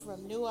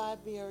from New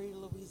Iberia,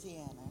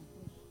 Louisiana.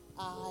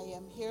 I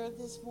am here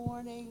this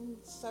morning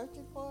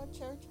searching for a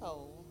church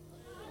home.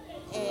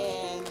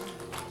 And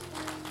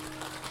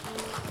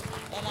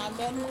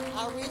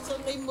I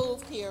recently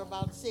moved here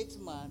about 6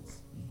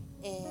 months.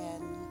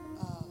 And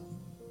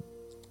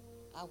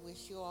I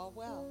wish you all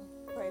well.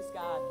 Praise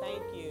God.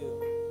 Thank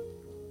you.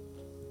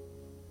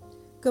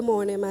 Good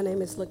morning. My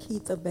name is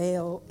Lakeitha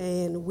Bell,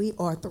 and we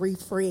are 3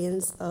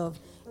 friends of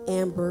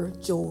Amber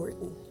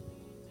Jordan.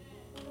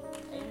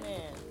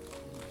 Amen.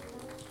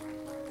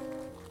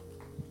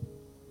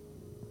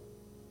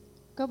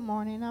 Good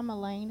morning. I'm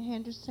Elaine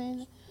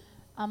Henderson.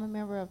 I'm a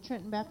member of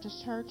Trenton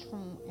Baptist Church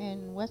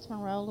in West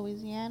Monroe,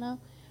 Louisiana.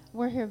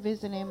 We're here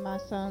visiting my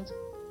son's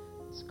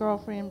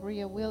girlfriend,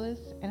 Bria Willis,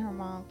 and her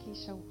mom,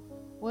 Keisha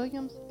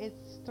Williams.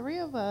 It's 3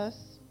 of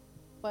us,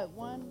 but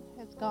one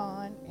has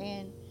gone,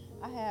 and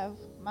I have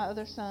my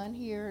other son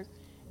here,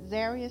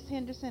 Zarius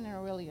Henderson and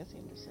Aurelius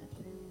Henderson.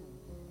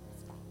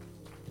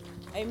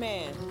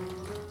 Amen.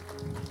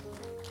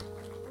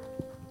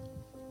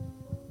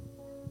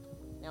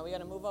 Now we're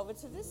going to move over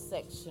to this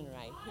section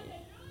right here.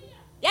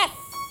 Yes!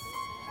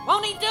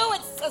 Won't he do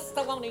it,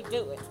 sister? Won't he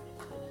do it?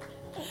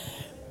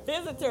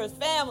 Visitors,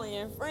 family,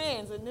 and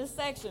friends in this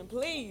section,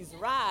 please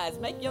rise.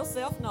 Make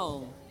yourself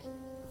known.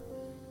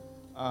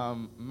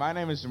 My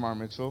name is Jamar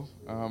Mitchell.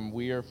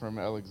 We are from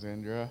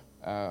Alexandria.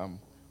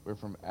 We're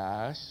from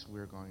Ash.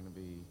 We're going to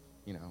be,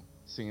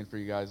 singing for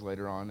you guys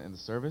later on in the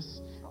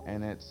service.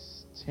 And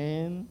it's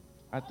 10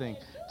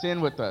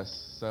 with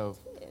us. So,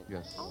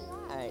 yes.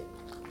 All right.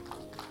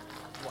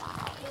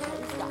 Wow.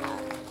 Praise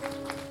God.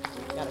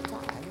 Got a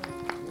tie.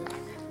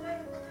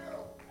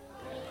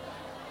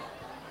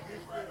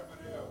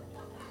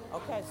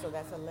 Okay, so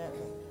that's 11.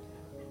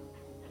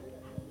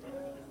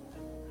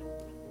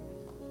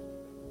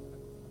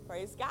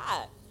 Praise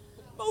God.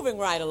 Moving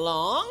right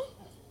along.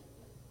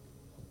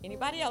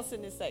 Anybody else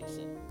in this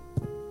section?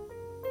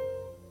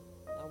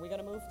 Now we're going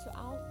to move to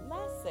our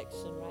last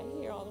section right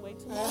here, all the way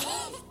to the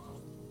right.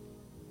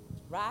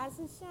 Rise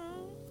and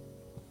shine.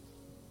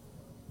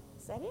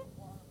 Is that it?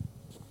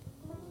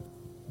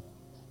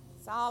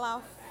 It's all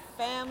our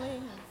family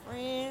and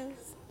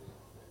friends.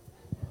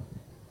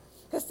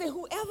 Because see,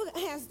 whoever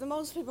has the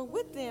most people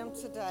with them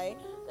today,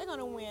 they're going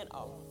to win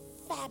a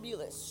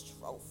fabulous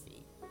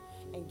trophy.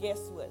 And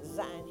guess what?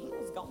 Zion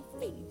Hill's going to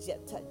feed you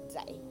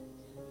today.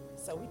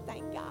 So we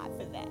thank God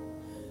for that.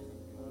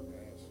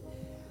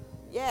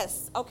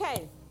 Yes.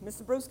 Okay.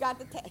 Mr. Bruce got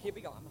the tag. Here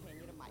we go. I'm going to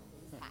hand you the mic.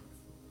 It's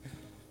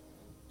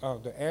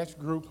hot. The Ash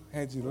group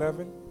has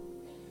 11.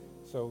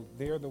 So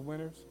they're the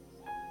winners.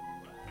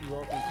 You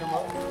all can come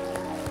up.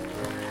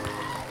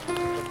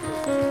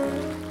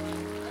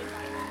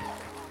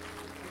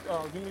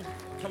 You need to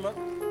come up.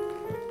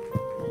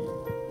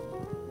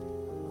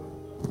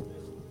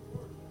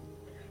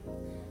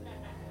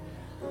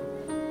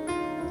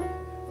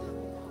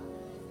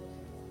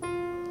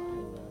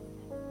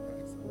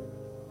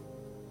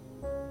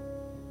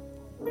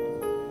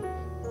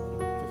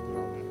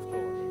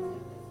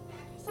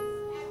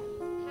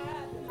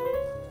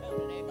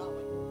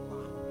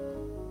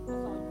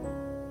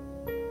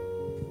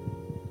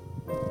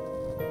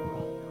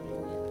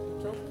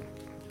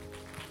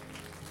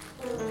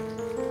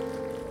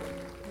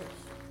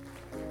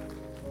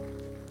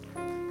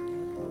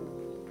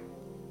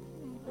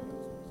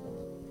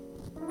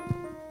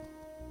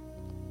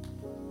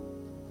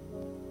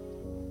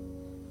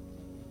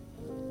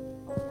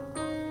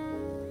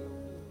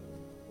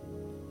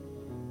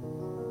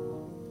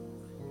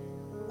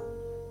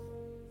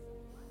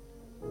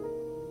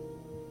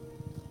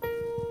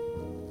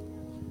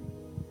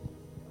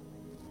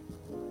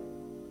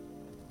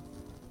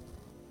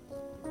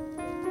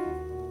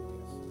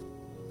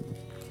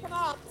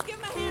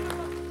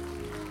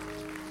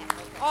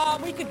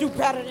 We could do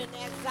better than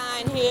that,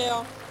 Zion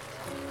Hill.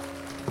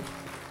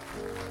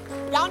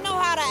 Y'all know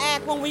how to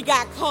act when we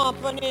got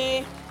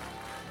company.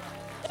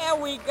 There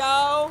we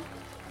go.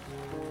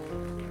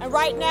 And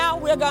right now,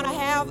 we're going to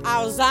have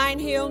our Zion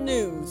Hill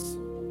news.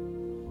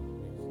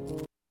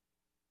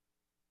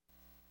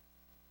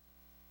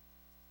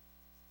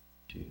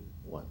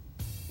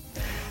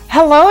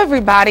 Hello,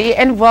 everybody,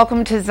 and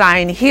welcome to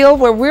Zion Hill,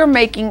 where we're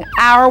making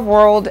our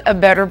world a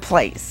better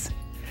place.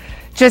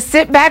 Just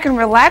sit back and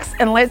relax,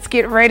 and let's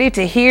get ready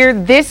to hear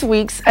this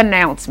week's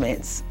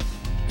announcements.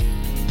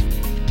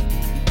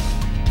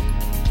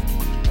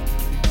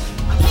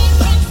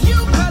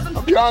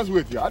 I'll be honest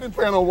with you, I didn't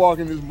plan on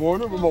walking this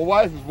morning, but my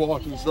wife is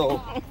walking,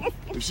 so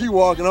if she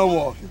walking, I'm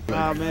walking.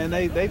 Nah, man,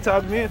 they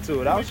talked me into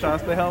it. I was trying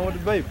to stay home with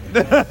the baby.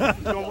 You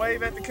gonna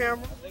wave at the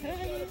camera?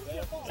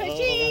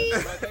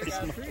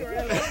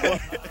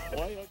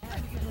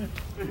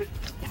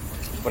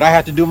 But I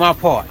have to do my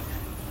part.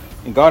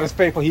 And God is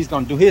faithful, he's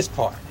going to do his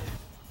part.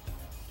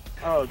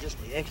 Oh, just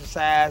to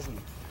exercise and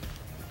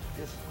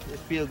just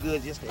feel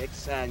good just to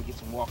exercise and get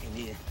some walking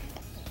in.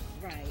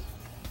 Right.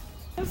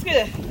 That's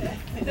good.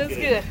 That's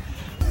good.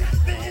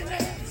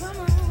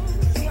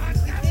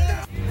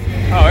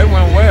 Oh, it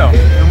went well.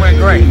 It went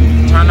great.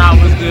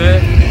 Turnout was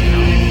good.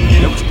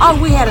 Oh,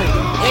 we had an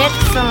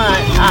excellent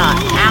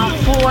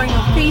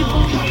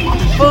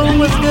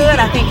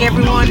think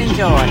everyone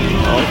enjoyed it.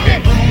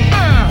 Okay.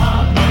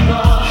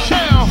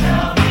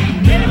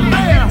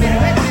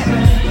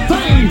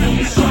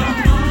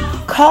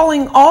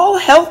 Calling all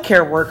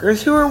healthcare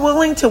workers who are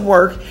willing to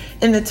work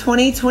in the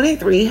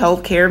 2023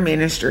 healthcare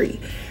ministry.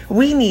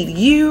 We need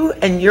you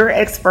and your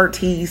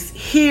expertise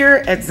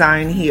here at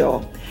Zion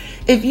Hill.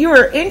 If you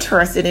are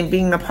interested in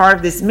being a part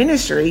of this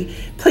ministry,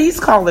 please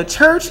call the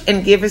church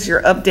and give us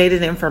your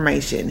updated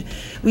information.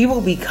 We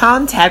will be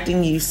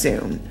contacting you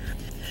soon.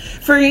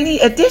 For any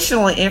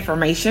additional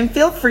information,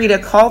 feel free to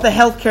call the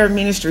healthcare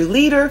ministry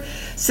leader,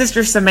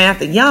 Sister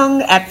Samantha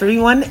Young, at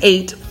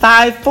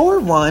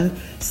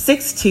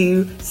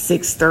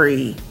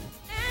 318-541-6263.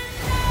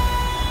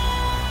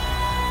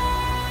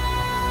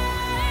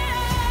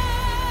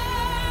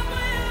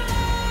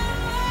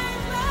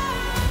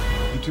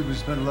 You two have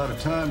spent a lot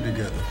of time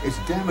together. It's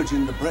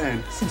damaging the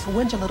brand. Since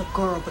when did your little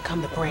girl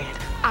become the brand?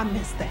 I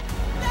missed that.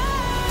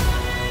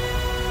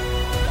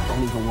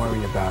 Don't even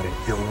worry about it.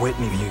 You're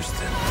Whitney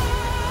Houston.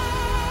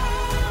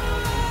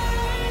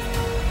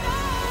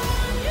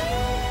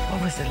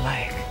 What was it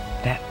like?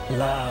 That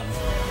love.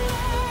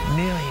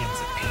 Millions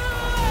of people.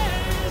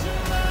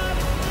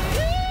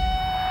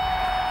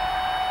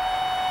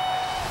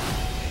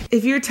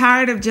 If you're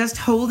tired of just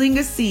holding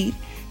a seat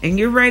and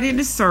you're ready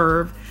to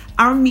serve,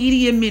 our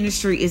media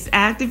ministry is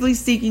actively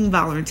seeking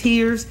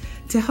volunteers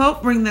to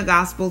help bring the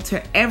gospel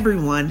to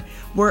everyone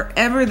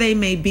wherever they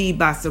may be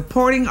by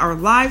supporting our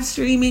live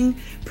streaming,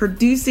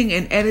 producing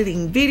and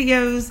editing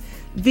videos,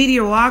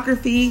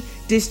 videography,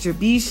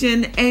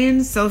 distribution,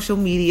 and social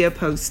media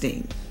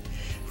posting.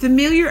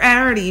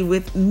 Familiarity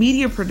with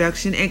media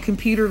production and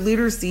computer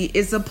literacy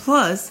is a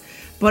plus,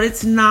 but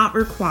it's not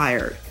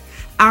required.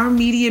 Our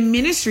media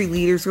ministry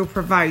leaders will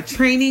provide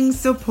training,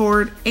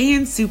 support,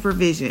 and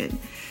supervision.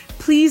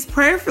 Please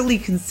prayerfully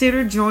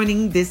consider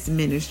joining this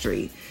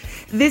ministry.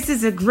 This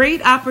is a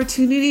great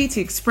opportunity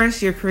to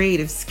express your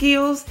creative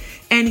skills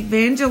and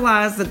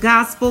evangelize the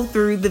gospel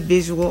through the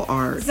visual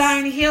arts.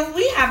 Zion Hill,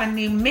 we have a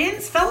new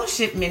men's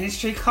fellowship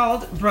ministry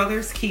called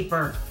Brothers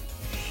Keeper.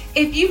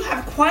 If you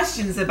have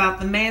questions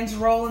about the man's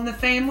role in the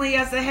family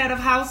as the head of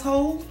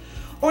household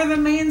or the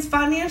man's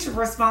financial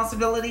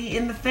responsibility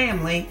in the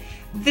family,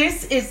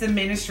 this is the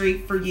ministry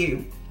for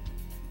you.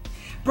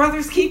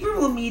 Brothers Keeper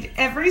will meet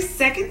every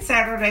second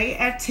Saturday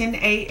at 10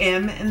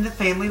 a.m. in the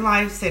Family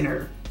Life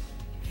Center.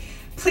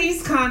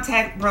 Please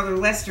contact Brother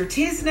Lester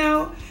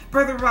Tisno,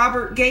 Brother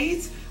Robert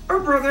Gates, or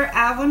Brother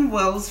Alvin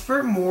Wells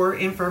for more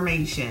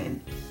information.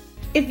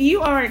 If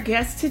you are a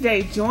guest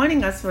today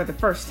joining us for the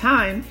first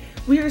time,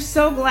 we are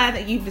so glad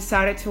that you've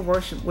decided to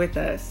worship with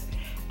us.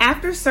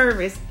 After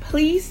service,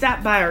 please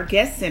stop by our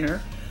guest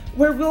center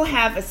where we'll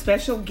have a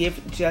special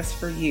gift just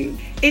for you.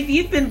 If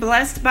you've been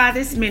blessed by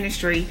this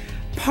ministry,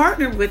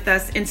 partner with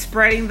us in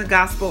spreading the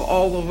gospel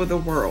all over the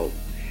world.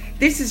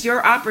 This is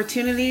your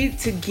opportunity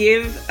to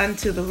give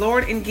unto the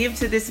Lord and give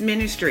to this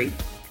ministry.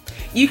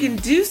 You can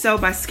do so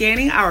by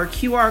scanning our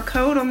QR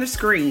code on the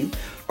screen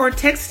or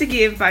text to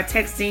give by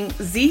texting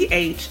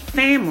ZH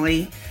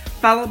Family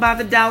followed by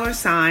the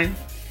 $sign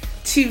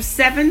to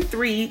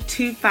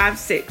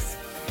 73256.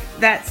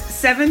 That's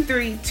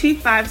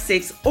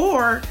 73256,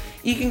 or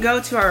you can go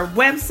to our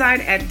website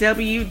at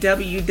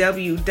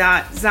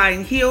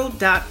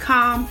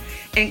www.zionhill.com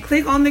and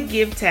click on the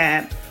Give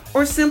tab,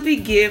 or simply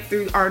give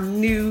through our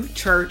new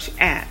church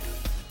app.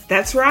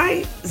 That's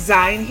right,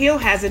 Zion Hill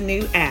has a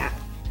new app.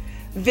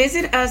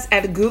 Visit us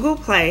at Google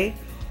Play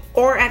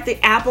or at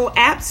the Apple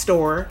App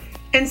Store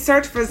and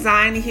search for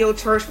Zion Hill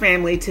Church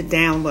Family to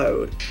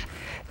download.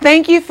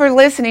 Thank you for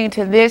listening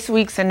to this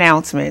week's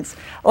announcements.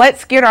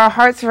 Let's get our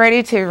hearts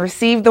ready to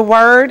receive the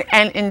word,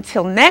 and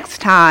until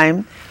next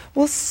time,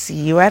 we'll see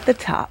you at the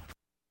top.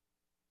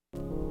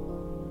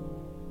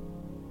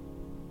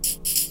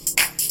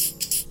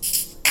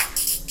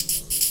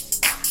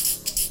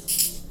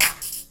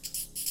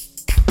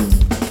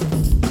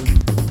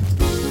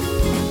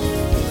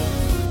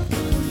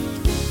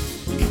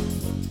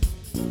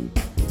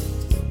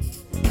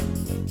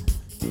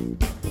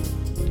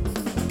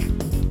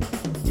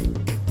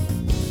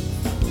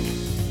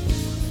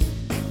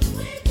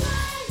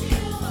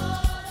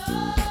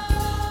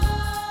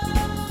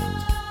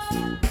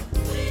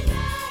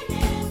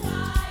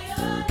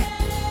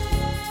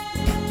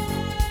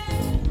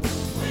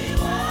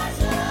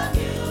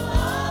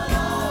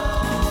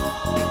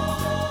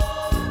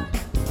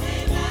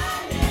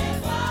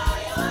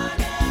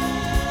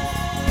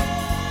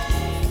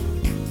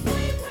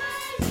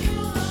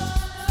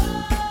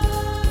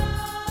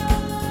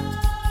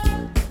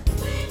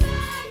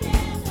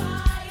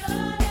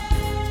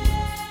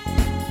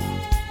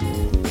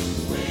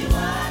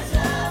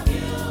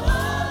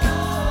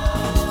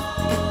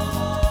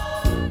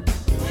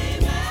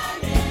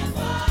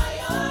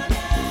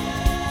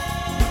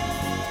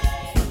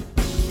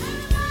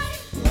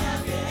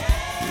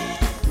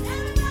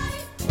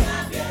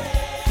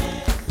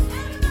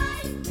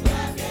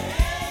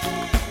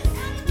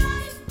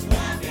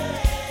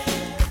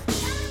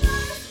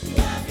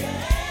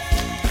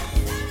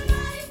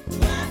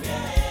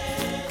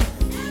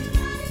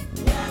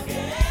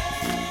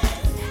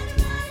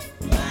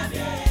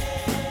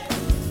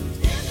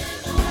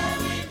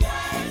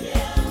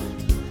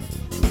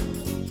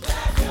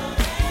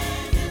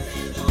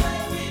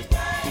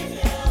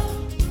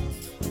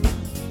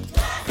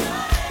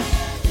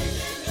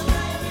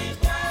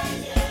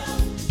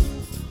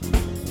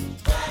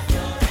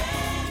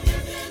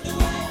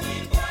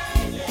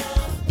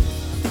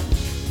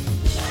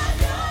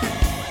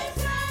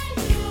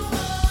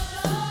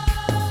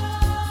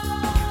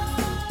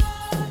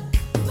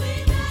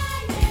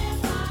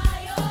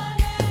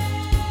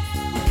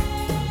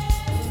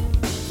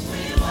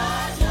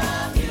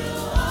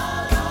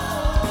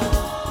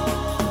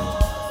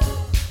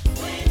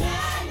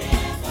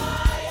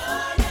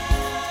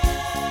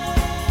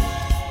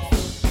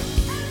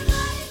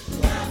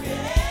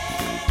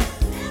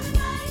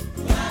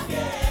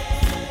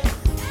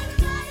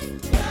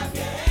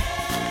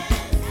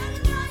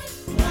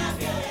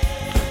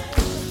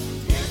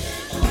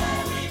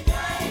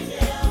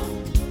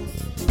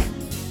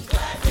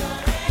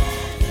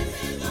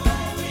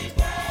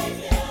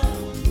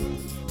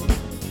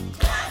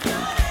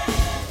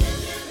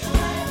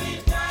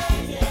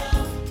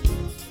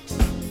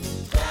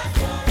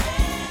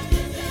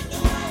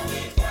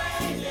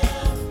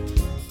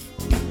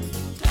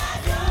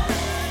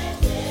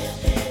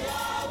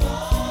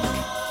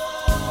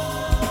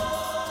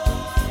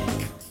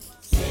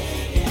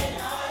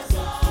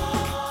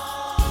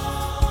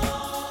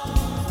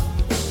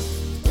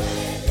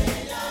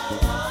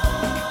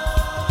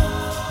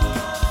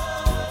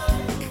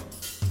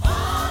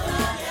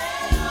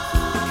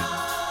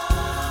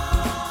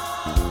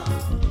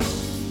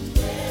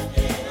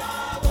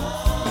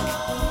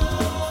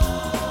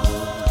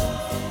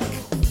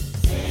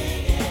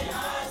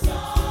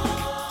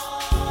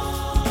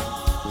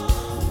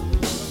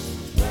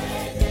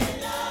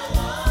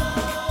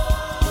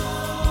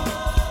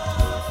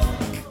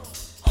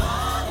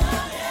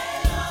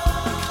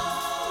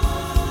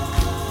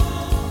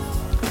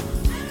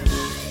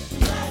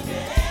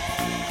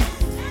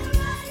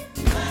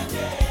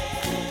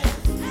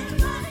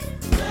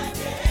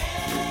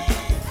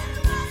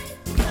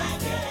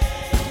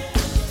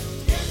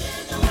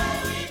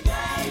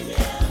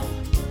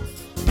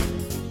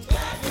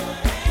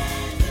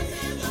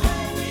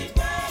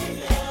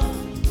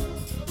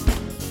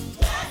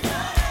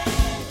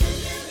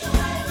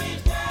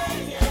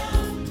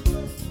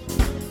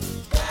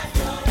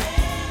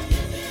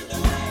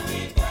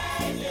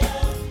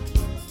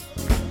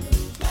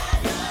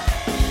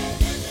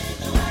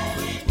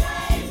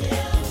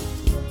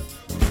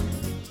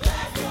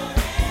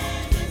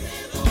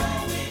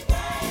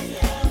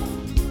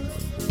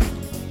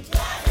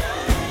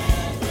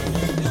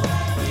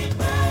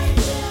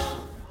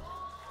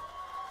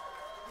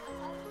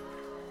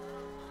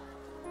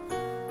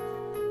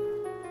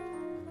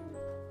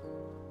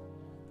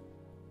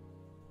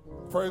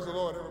 Praise the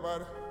Lord,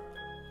 everybody.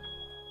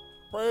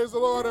 Praise the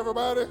Lord,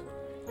 everybody.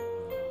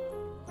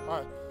 All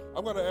right,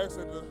 I'm going to ask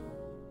that the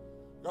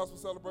Gospel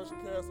Celebration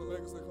cast of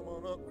Legacy come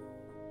on up.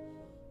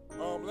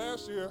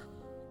 Last year,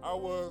 I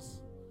was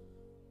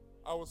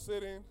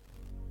sitting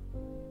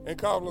in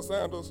Cleveland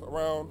Sandals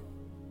around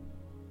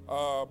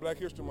Black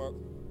History Month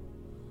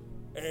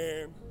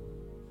and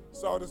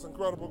saw this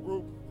incredible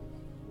group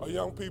of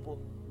young people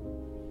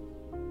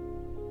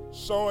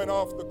showing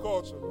off the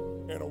culture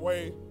in a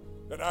way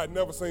that I'd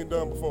never seen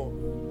done before.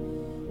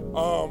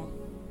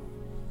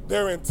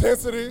 Their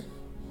intensity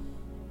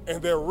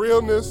and their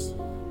realness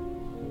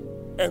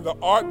and the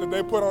art that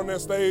they put on their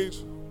stage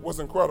was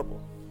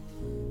incredible.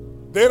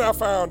 Then I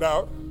found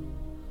out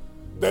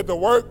that the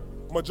work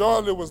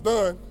majority was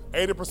done,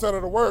 80%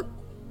 of the work,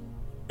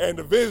 and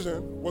the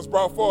vision was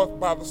brought forth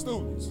by the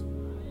students.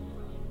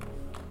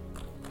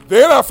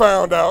 Then I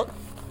found out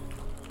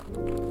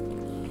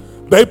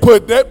they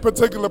put that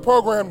particular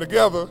program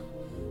together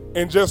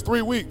in just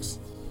 3 weeks.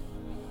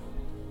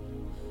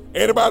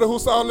 Anybody who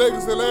saw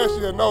Legacy last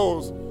year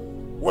knows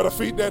what a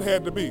feat that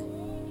had to be.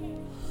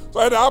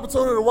 So I had the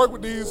opportunity to work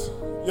with these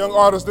young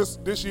artists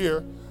this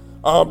year,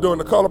 doing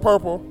The Color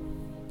Purple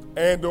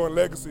and doing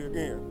Legacy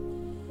again.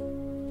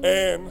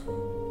 And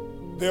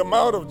the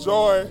amount of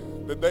joy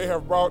that they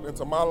have brought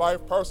into my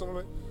life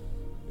personally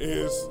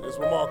is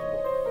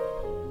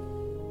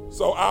remarkable.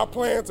 So our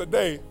plan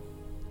today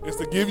is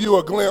to give you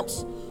a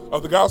glimpse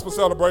of the gospel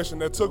celebration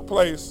that took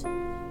place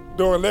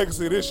during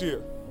Legacy this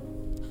year.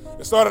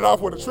 It started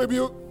off with a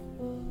tribute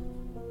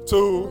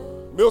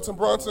to Milton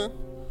Brunson,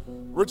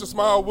 Richard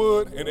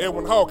Smallwood, and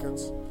Edwin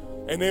Hawkins.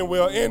 And then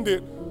we'll end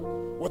it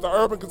with an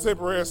urban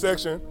contemporary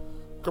section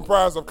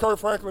comprised of Kirk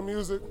Franklin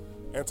music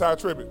and Ty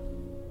Tribbett.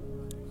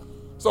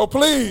 So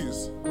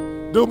please,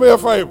 do me a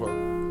favor.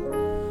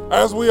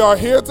 As we are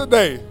here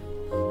today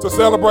to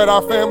celebrate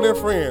our family and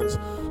friends,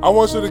 I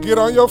want you to get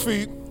on your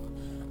feet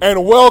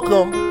and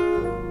welcome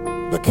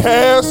the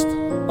cast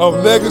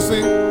of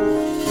Legacy,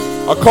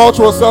 a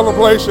cultural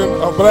celebration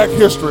of Black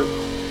history,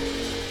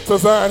 to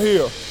Zion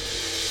Hill.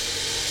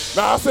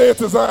 Now I said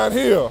to Zion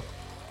Hill.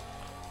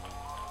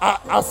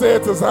 I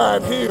said to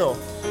Zion Hill.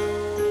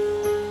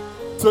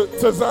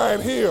 To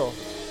Zion Hill.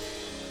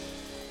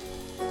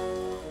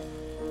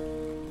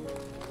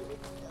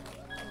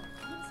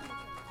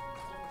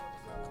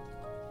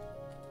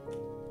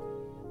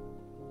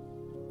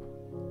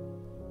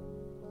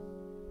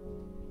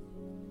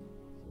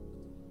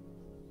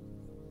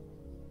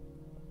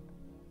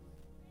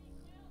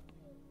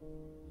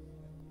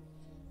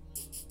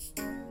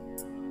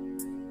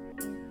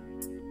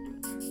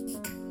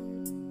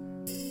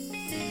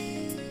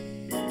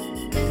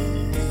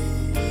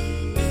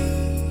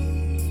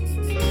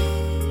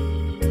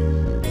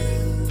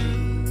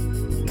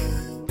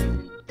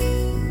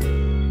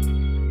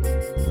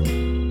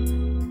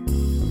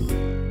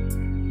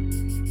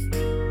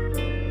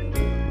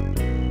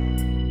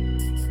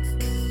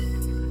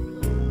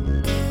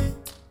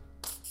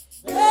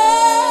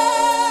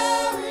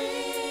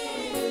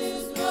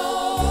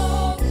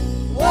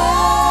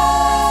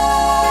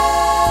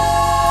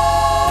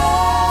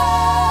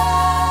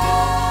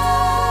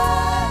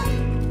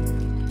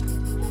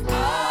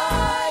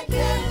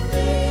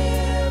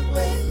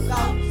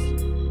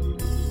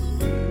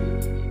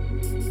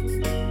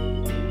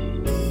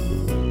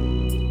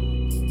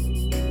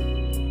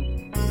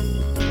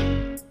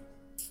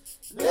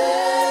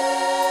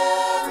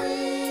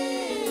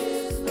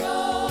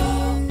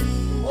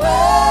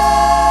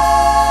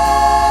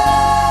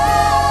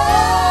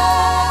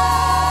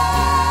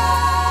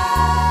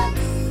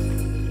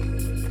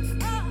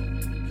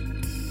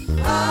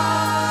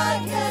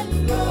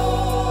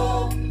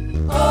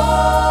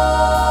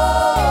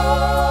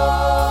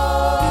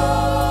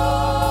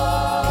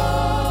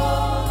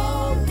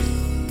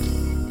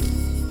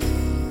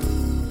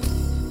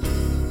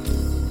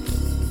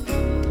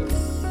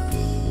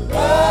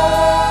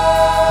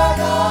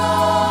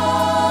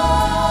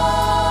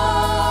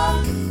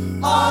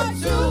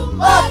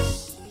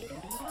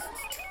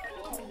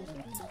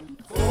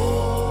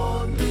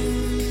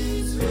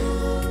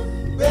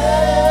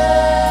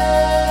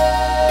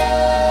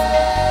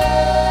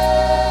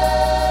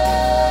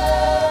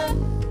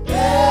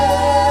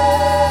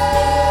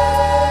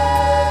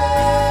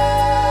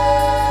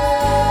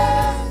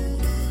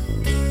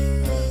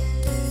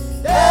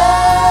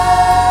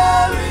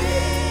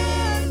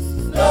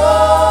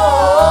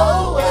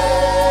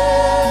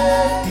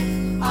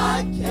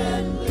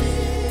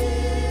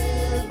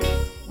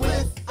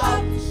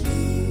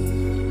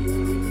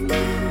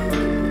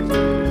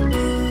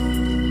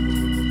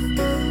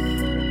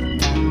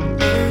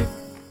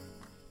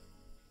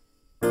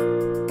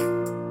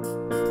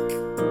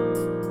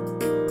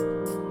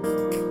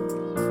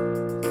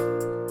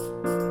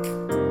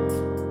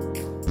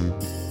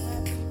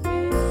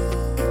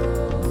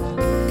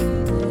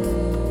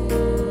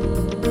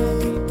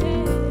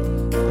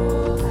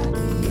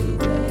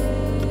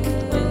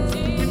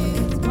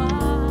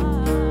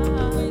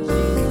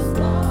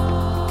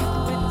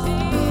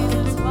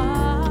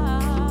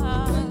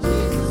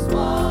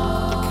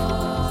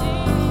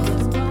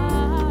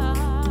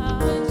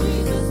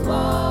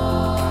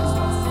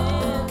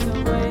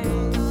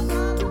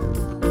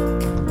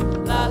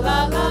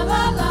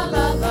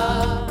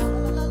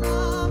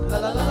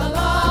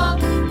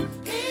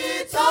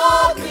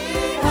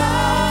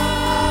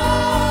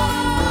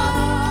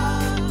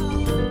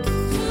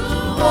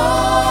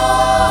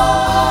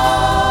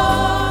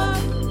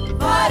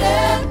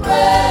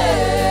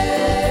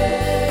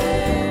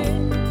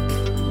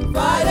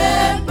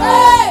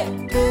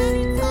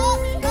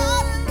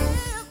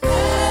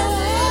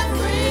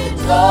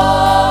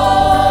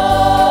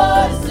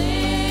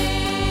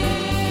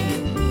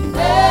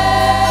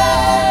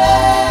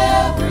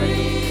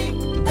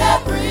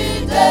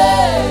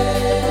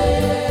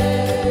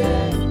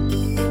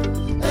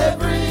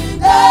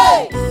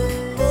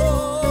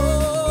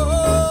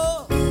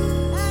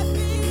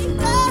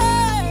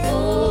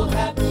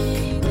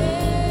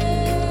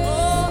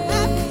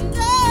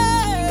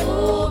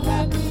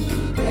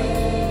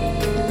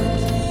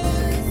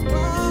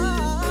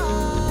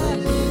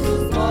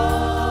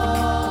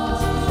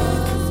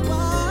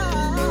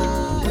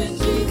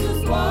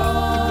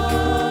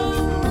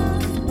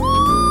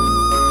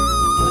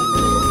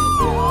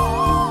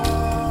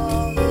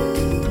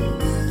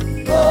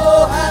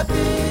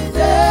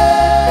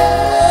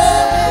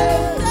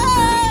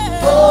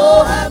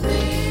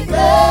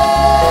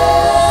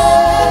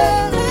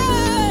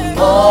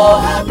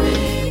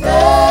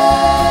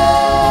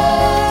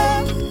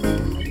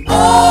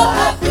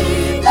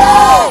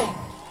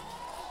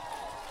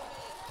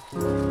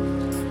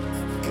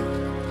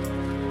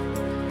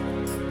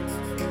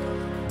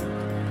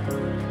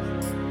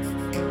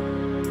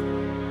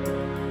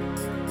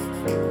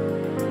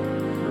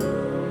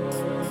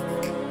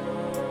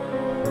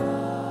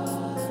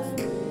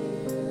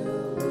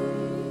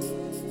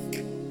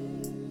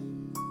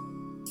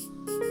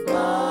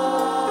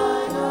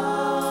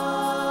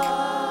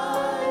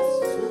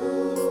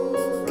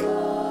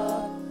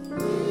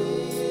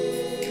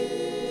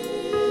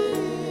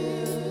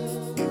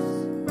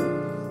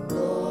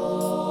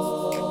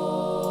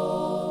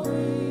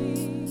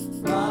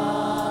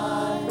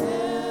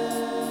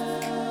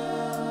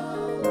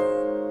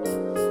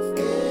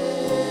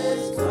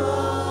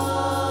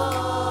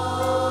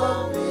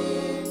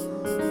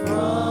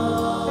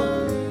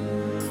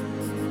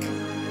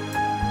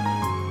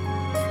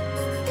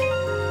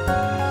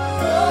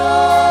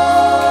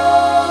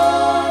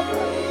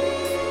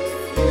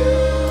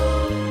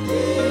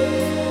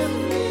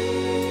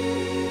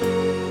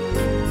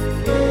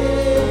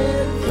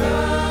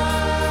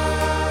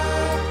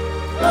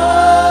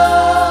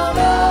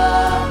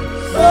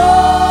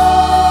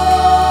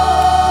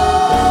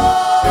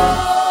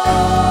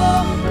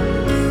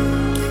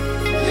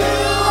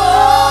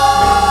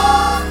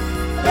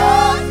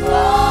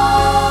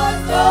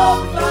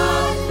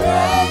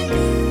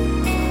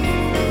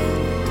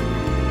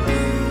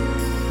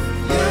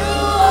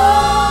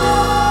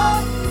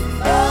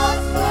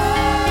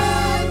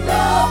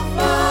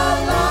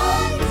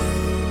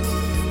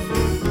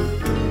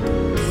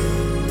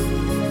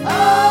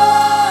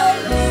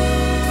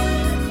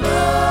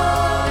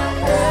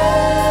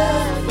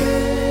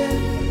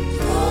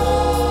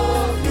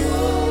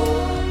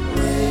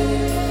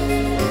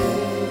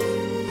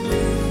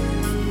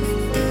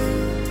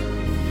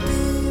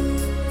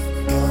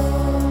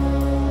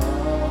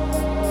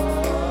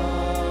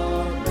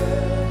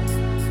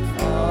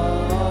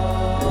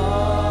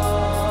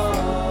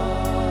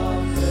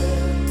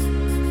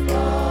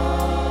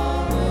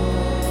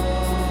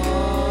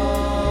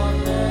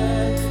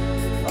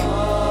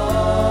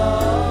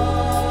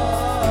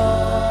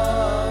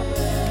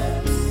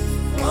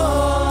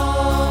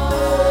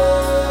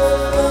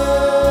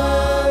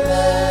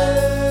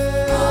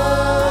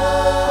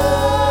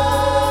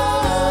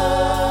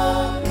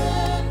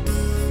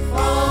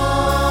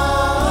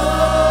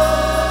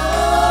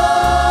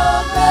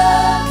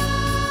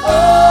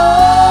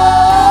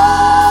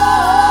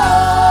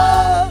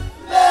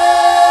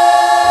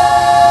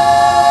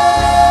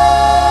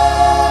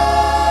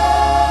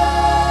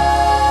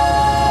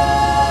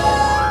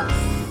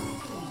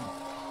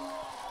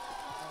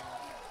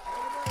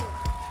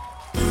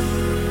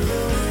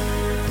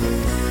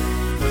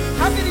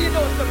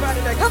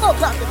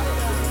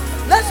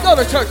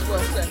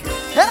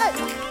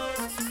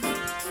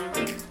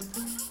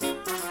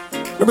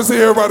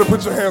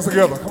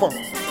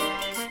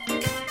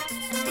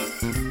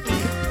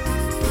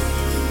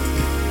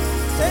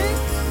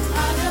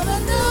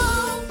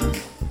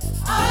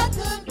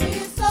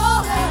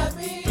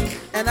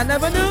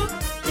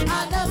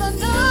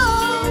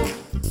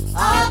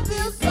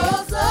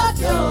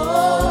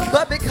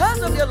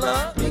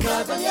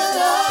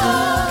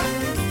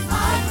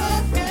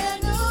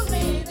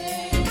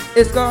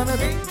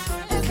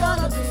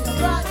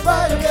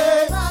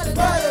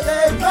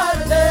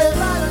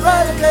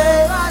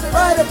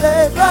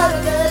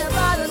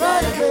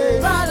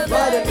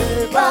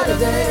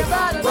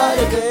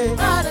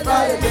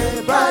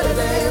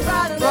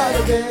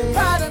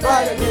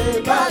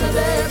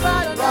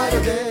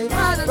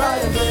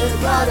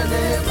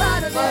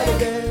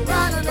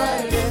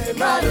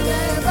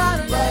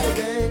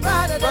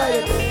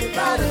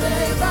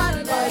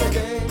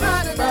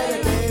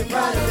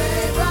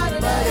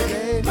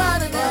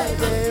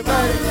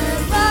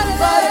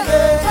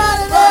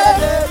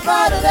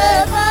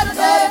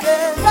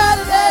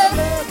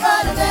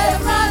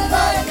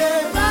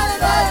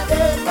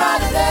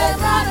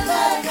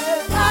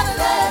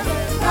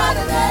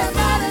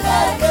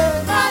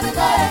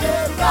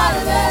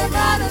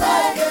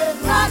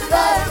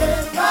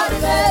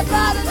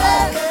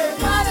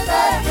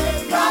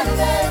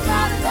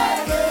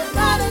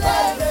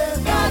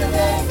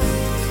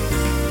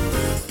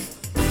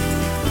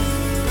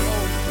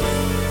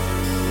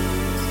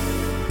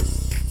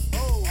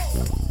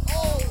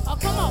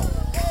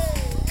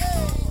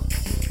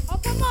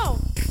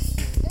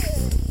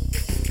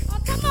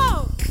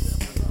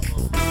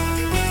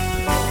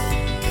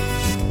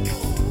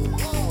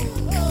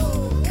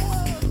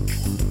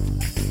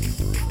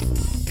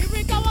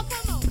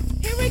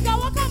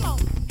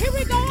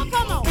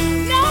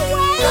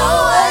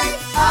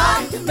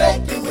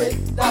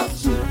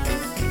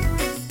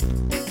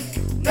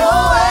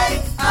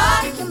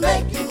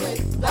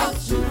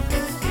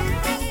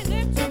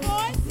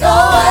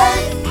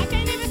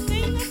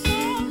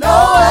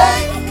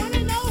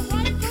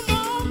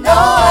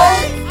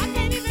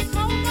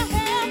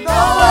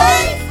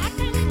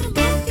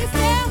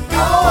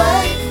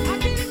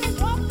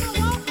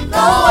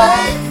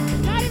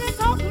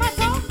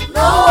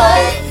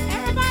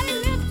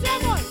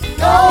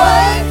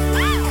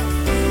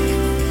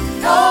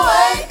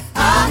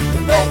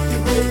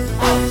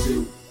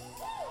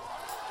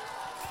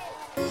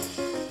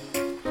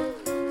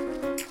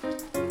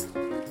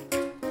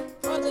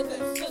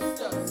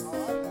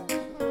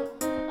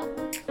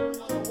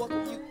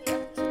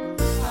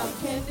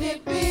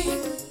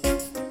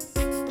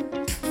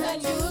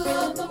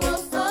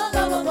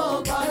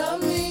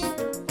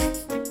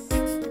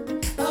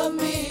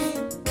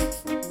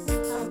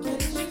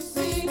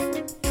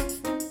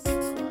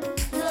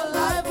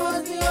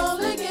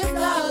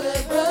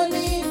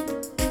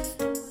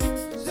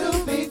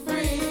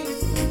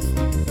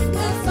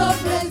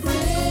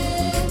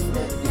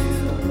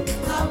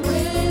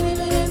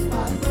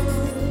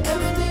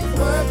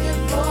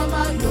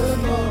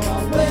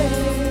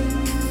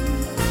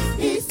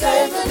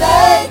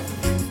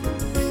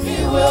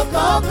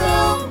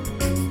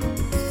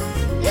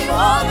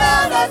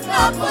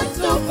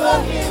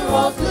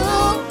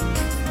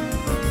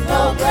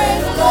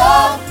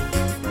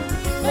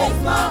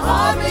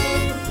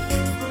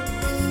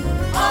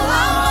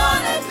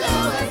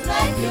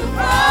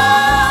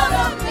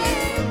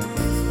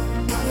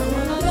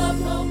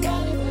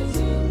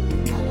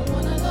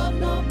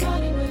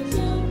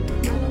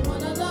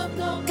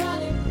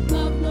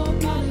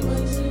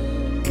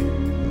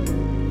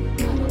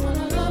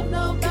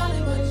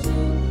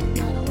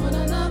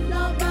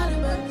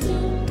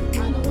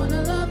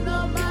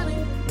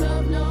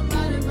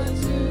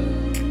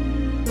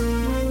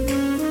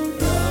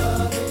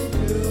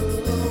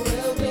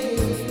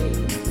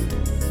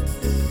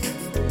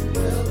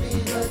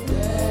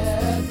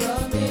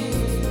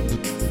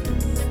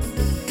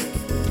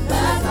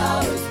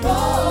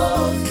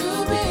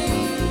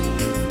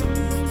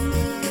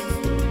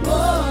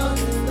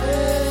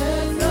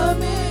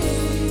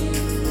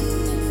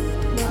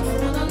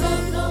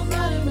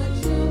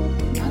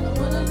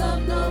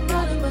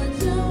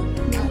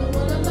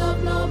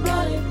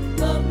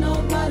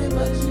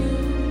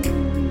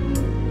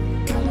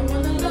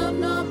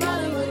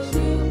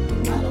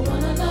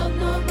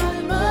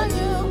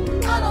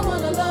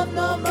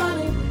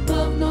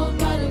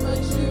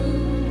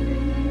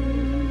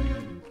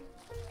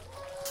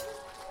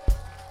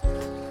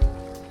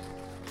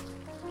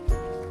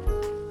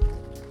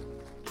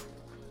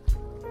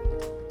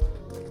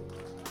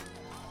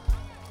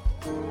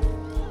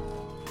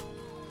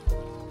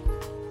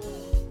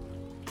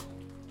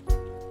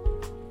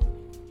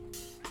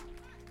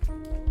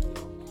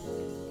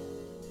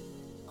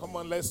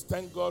 Let's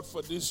thank God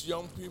for these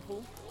young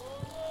people.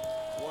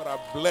 What a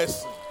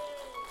blessing.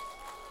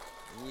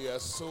 We are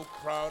so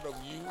proud of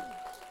you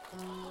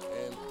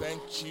and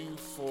thank you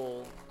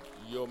for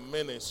your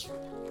ministry.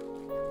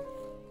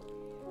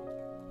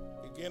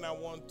 Again, I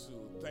want to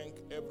thank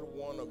every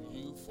one of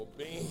you for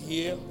being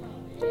here.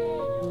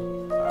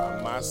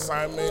 My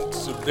assignment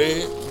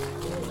today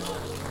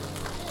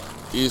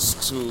is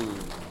to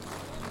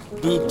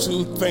do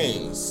two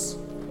things.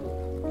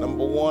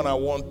 Number one, I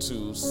want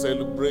to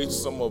celebrate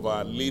some of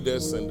our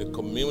leaders in the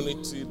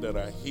community that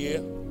are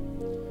here.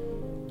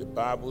 The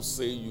Bible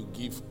says you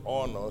give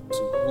honor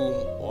to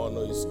whom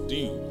honor is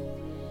due.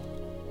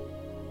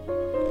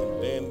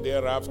 And then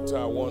thereafter,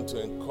 I want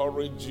to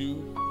encourage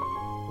you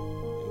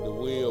in the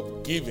way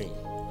of giving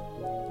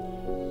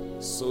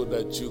so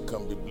that you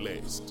can be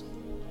blessed.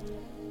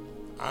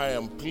 I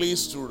am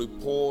pleased to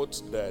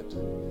report that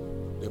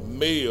the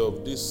mayor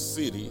of this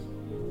city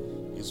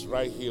is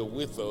right here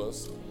with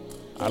us,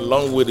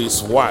 along with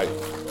his wife.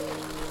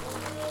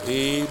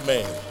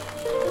 Amen.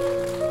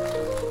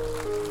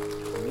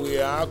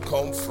 Where I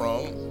come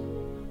from,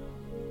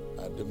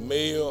 the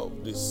mayor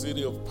of the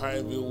city of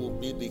Pineville will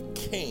be the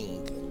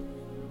king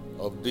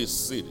of this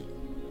city.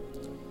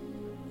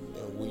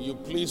 And will you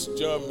please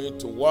join me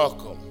to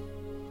welcome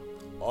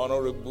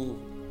Honorable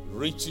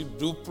Richie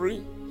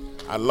Dupree,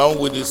 along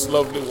with his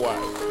lovely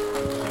wife.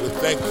 We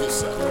thank you,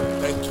 sir.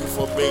 Thank you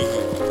for being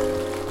here.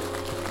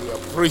 We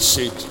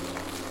appreciate you.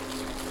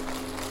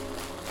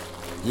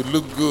 You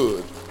look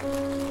good.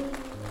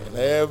 And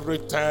every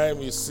time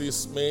he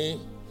sees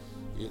me,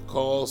 he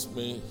calls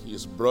me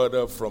his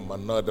brother from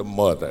another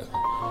mother.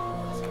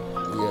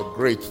 We are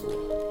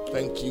grateful.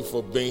 Thank you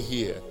for being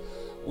here.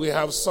 We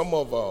have some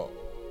of our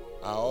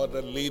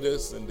other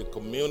leaders in the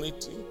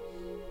community.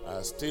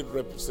 Our State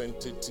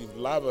Representative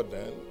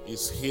Laverden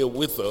is here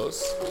with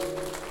us.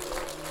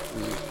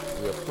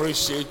 We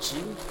appreciate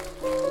you.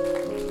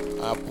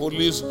 Our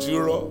police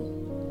bureau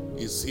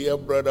is here,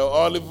 Brother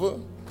Oliver.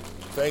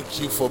 Thank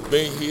you for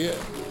being here.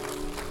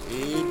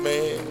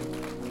 Amen.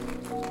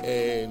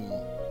 And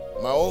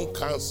my own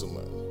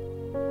councilman,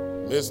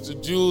 Mr.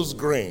 Jules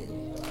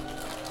Green.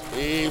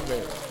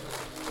 Amen.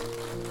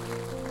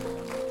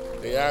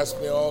 They ask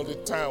me all the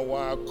time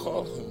why I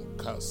call him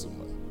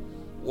councilman.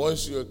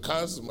 Once you're a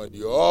councilman,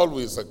 you're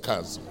always a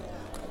councilman.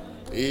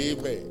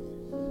 Amen.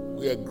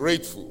 We are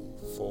grateful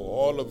for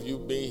all of you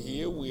being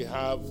here. We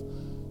have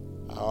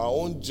our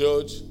own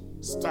Judge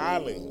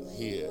Starling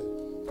here,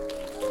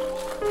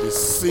 the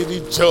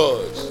city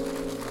judge,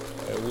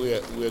 and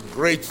we're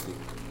grateful.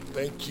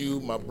 Thank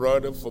you, my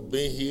brother, for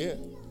being here.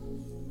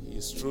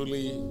 He's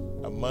truly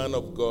a man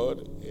of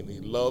God, and he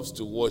loves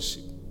to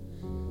worship.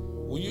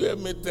 Will you help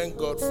me thank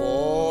God for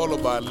all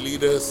of our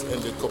leaders in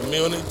the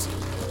community?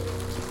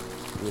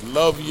 We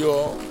love you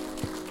all,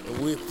 and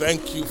we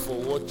thank you for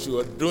what you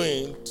are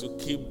doing to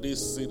keep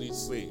this city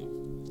safe.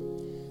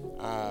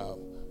 I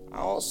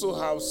also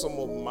have some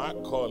of my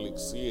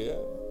colleagues here.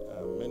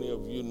 Many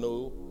of you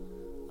know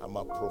I'm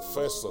a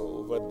professor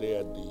over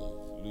there at the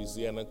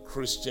Louisiana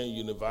Christian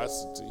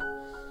University,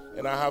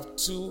 and I have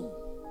two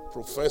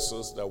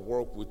professors that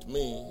work with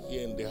me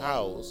here in the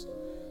house.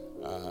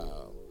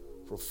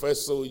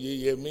 Professor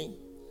Yeyemi,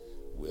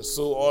 we're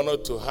so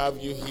honored to have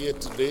you here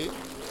today.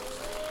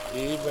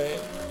 Amen.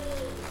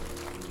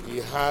 He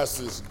has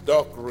his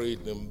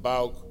doctorate in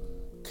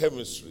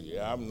biochemistry.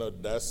 I'm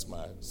not that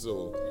smart,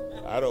 so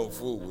I don't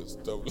fool with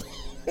stuff.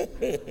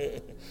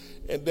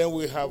 And then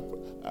we have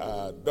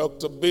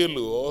Dr.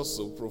 Belu,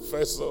 also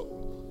professor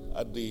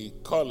at the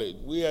college.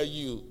 Where are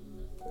you?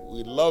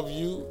 We love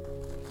you.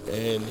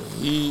 And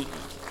he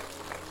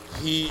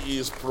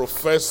is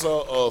professor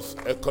of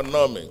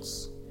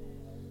economics.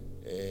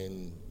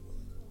 And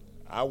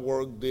I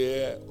work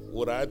there.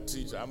 What I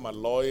teach, I'm a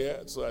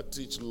lawyer, so I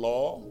teach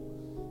law.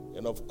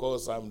 And of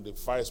course, I'm the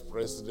vice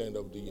president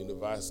of the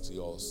university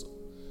also.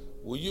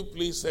 Will you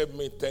please help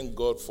me thank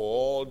God for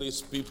all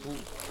these people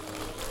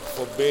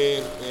for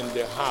being in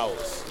the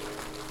house?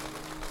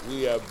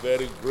 We are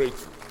very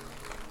grateful.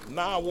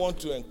 Now I want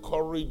to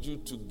encourage you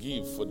to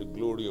give for the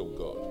glory of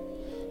God.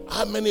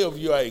 How many of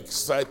you are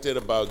excited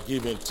about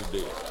giving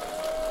today?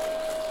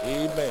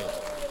 Amen.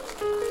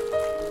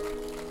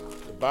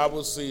 The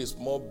Bible says it's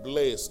more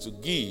blessed to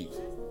give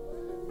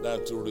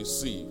than to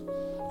receive.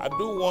 I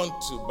do want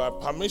to, by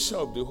permission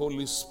of the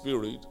Holy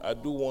Spirit, I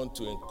do want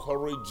to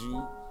encourage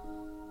you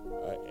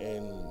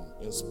and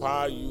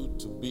inspire you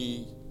to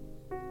be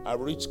a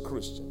rich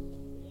Christian.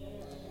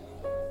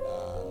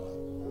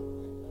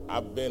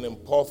 I've been in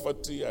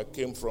poverty. I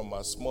came from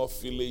a small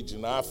village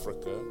in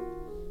Africa,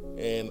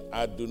 and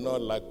I do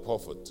not like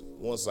poverty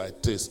once I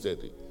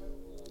tasted it.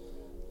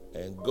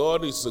 And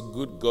God is a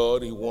good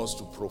God. He wants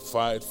to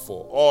provide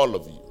for all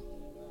of you.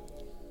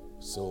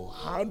 So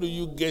how do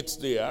you get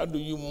there? How do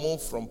you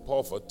move from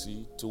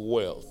poverty to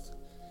wealth?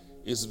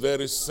 It's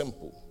very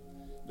simple.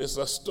 There's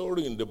a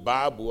story in the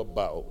Bible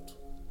about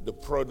the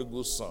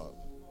prodigal son.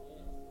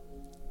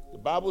 The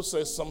Bible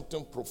says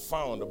something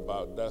profound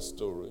about that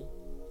story.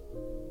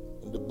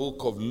 In the book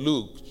of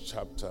Luke,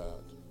 chapter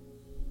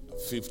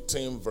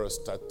 15, verse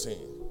 13,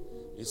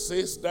 it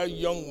says that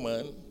young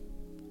man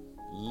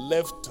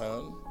left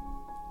town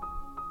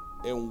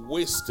and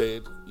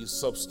wasted his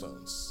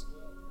substance.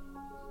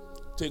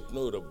 Take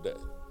note of that.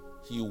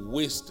 He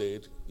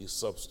wasted his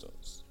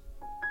substance.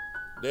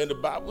 Then the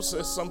Bible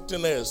says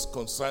something else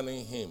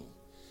concerning him.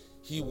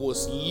 He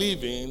was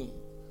living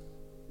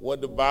what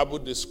the Bible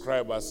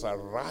describes as a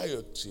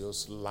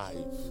riotous life.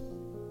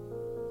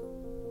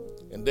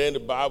 And then the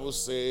Bible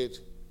said,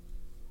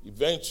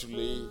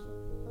 eventually,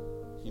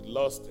 he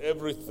lost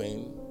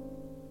everything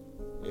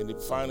and he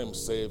found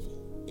himself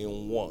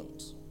in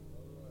want.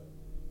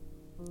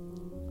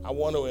 I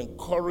want to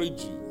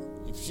encourage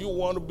you, if you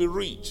want to be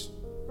rich,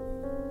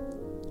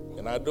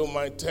 and I don't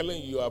mind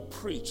telling you, I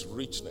preach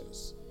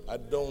richness. I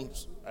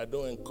don't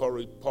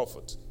encourage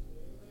poverty.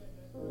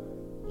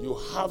 You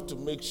have to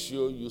make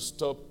sure you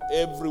stop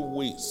every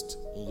waste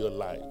in your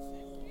life.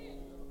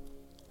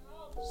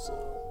 So,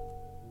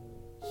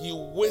 he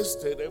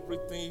wasted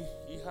everything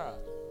he had.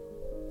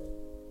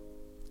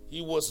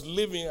 He was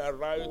living a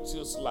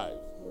riotous life.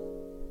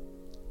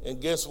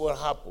 And guess what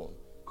happened?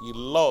 He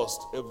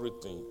lost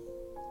everything.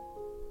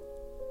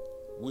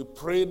 We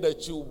pray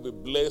that you will be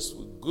blessed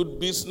with good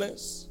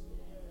business,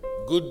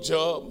 good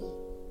job,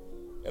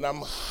 and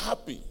I'm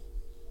happy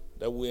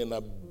that we're in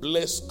a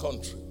blessed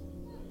country,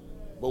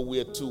 but we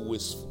are too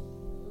wasteful.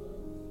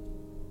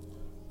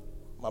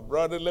 My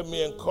brother, let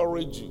me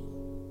encourage you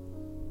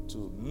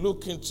to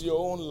look into your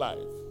own life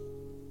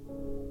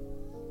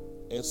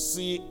and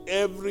see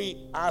every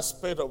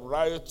aspect of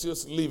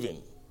riotous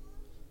living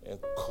and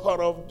cut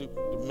off the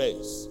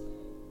mess.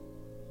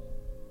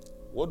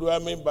 What do I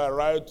mean by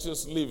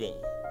riotous living?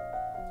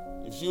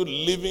 If you're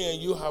living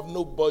and you have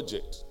no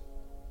budget,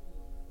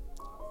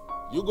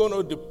 you're going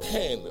to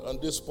depend on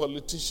this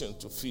politician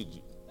to feed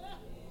you.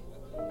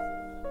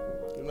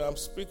 You know, I'm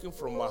speaking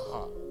from my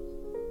heart.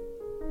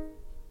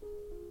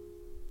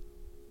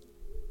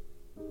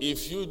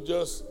 If you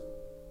just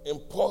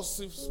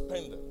impulsive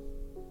spender,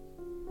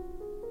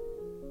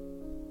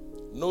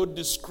 no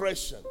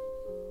discretion,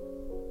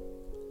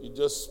 you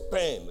just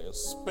spend and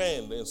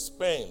spend and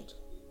spend.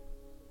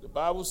 The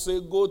Bible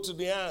says, go to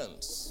the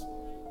ants.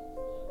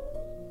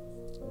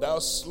 Thou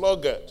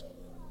sluggard,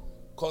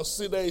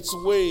 consider its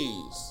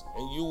ways,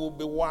 and you will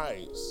be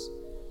wise.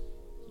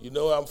 You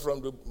know, I'm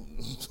from the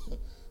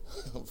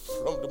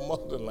from the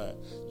motherland.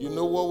 You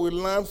know what we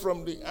learn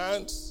from the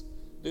ants?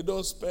 They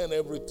don't spend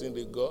everything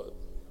they got.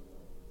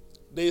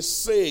 They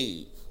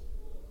save.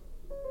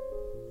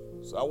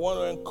 So I want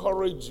to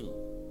encourage you.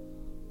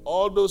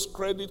 All those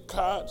credit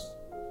cards,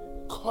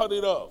 cut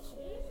it off.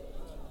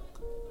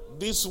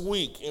 This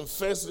week,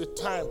 invest the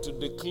time to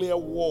declare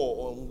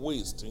war on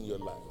waste in your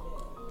life.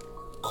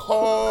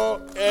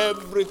 Call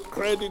every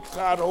credit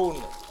card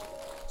owner.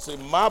 Say,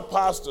 my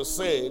pastor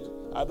said,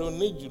 I don't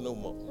need you no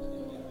more.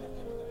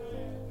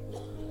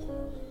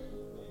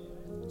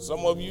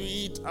 Some of you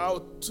eat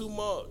out too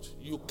much.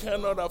 You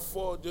cannot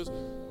afford, just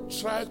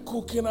try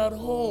cooking at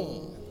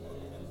home.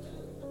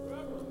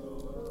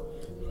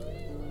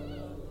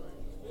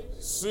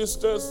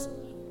 Sisters,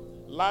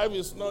 life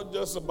is not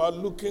just about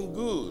looking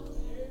good.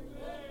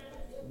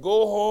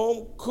 Go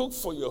home, cook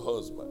for your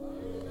husband.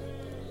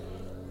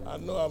 I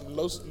know I'm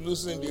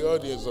losing the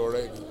audience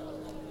already.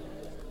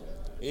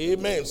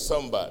 Amen,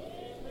 somebody.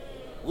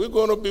 We're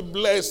going to be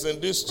blessed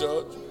in this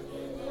church.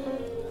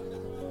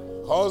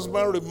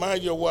 Husband,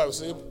 remind your wife,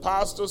 say,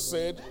 pastor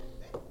said,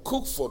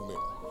 cook for me.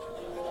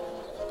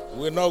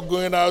 We're not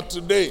going out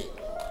today.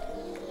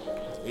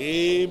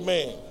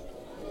 Amen.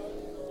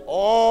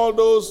 All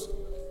those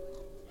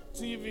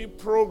TV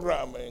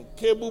programs and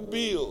cable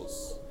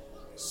bills,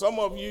 some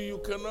of you, you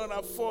cannot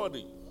afford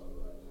it.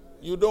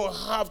 You don't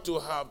have to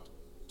have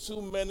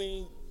too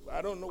many,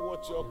 I don't know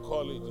what you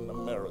call it in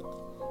America.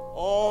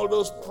 All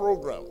those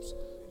programs,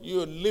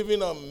 you're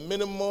living on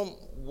minimum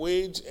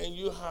wage and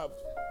you have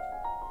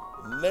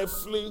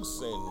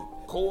Netflix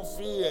and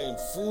Kofi and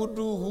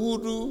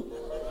Hoodoo.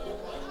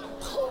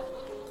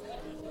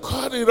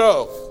 Cut it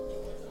off.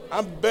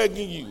 I'm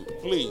begging you,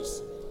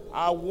 please.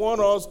 I want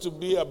us to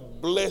be a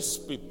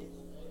blessed people.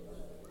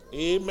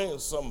 Amen,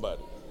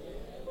 somebody.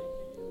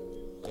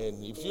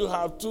 And if you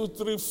have 2,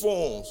 3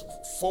 phones,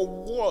 for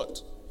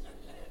what?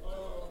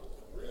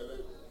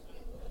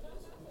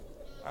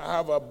 I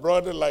have a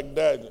brother like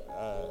that,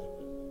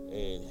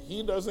 and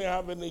he doesn't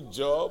have any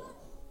job.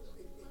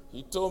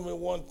 He told me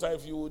one time,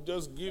 if you would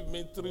just give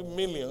me $3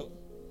 million,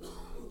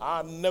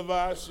 I'll never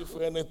ask you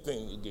for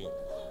anything again.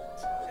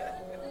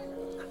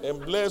 And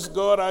bless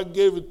God, I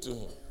gave it to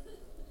him.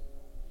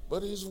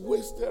 But he's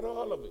wasted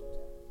all of it.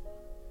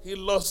 He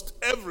lost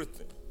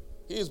everything.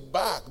 He's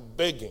back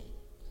begging.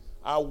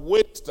 A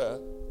waster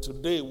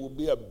today will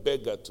be a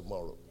beggar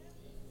tomorrow.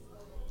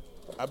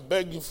 I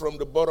beg you from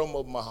the bottom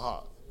of my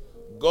heart.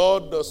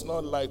 God does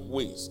not like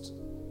waste.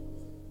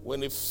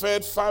 When he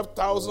fed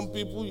 5,000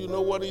 people, you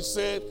know what he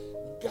said?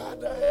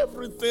 Gather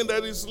everything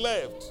that is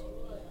left.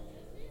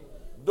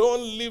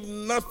 Don't leave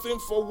nothing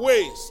for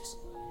waste.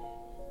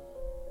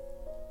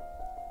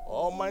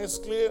 All minds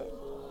clear?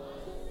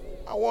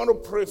 I want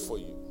to pray for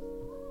you.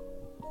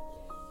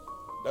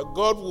 That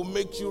God will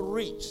make you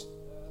rich.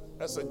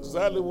 That's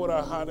exactly what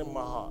I had in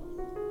my heart.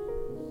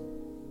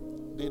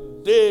 The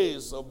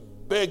days of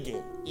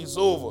begging is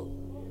over.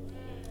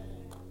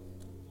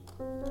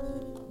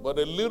 But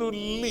a little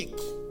leak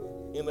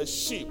in a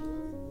ship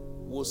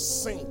will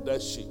sink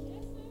that ship.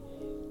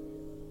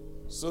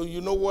 So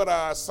you know what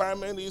our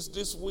assignment is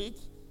this week?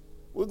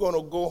 We're going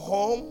to go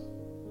home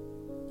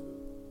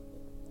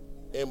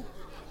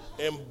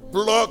and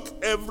block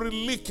every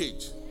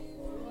leakage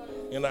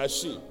in our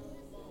ship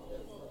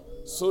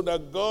so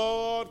that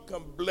God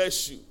can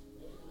bless you.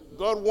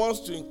 God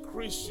wants to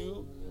increase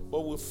you,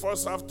 but we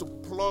first have to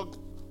plug.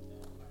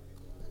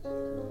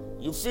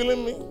 You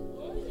feeling me?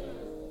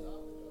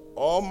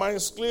 All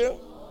minds clear?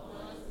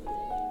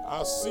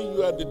 I'll see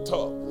you at the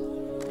top.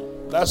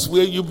 That's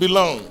where you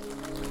belong.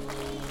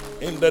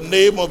 In the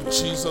name of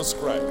Jesus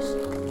Christ.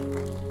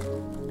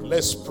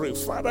 Let's pray.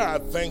 Father, I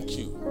thank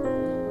you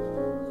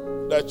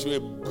that you're a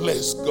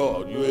blessed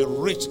God. You're a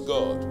rich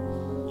God.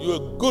 You're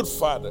a good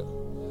Father.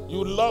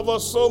 You love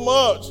us so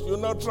much. You're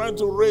not trying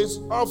to raise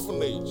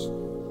orphanage.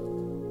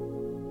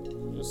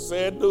 You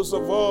said those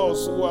of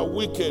us who are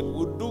wicked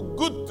will do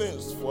good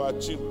things for our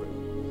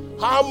children.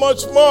 How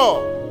much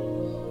more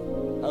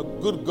a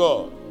good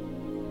God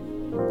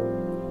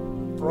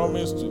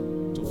promised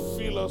to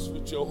fill us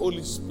with your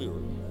Holy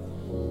Spirit.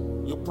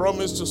 You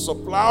promised to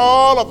supply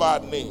all of our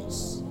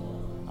needs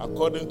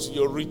according to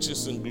your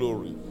riches and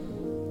glory.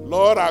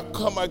 Lord, I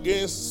come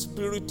against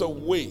spirit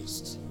of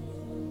waste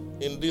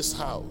in this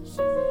house,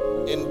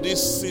 in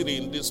this city,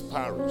 in this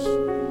parish.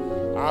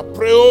 I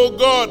pray, oh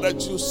God,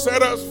 that you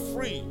set us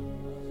free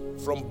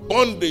from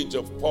bondage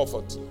of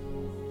poverty.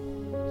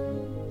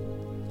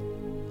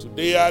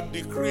 Today I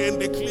decree and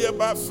declare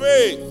by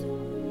faith,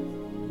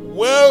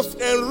 wealth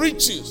and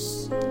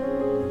riches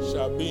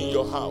shall be in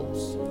your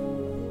house.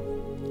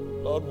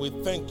 Lord, we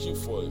thank you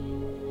for it.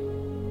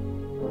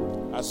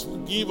 As we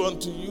give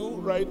unto you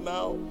right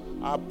now,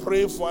 I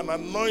pray for an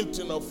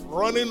anointing of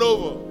running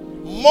over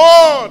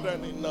more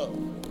than enough.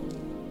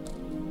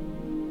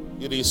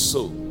 It is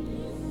so.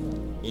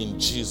 In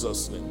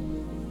Jesus'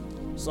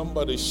 name.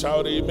 Somebody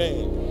shout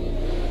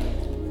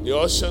amen. The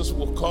ushers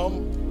will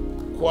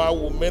come, choir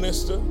will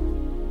minister,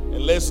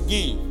 and let's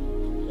give.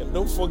 And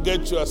don't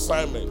forget your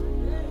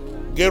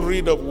assignment. Get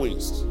rid of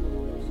waste.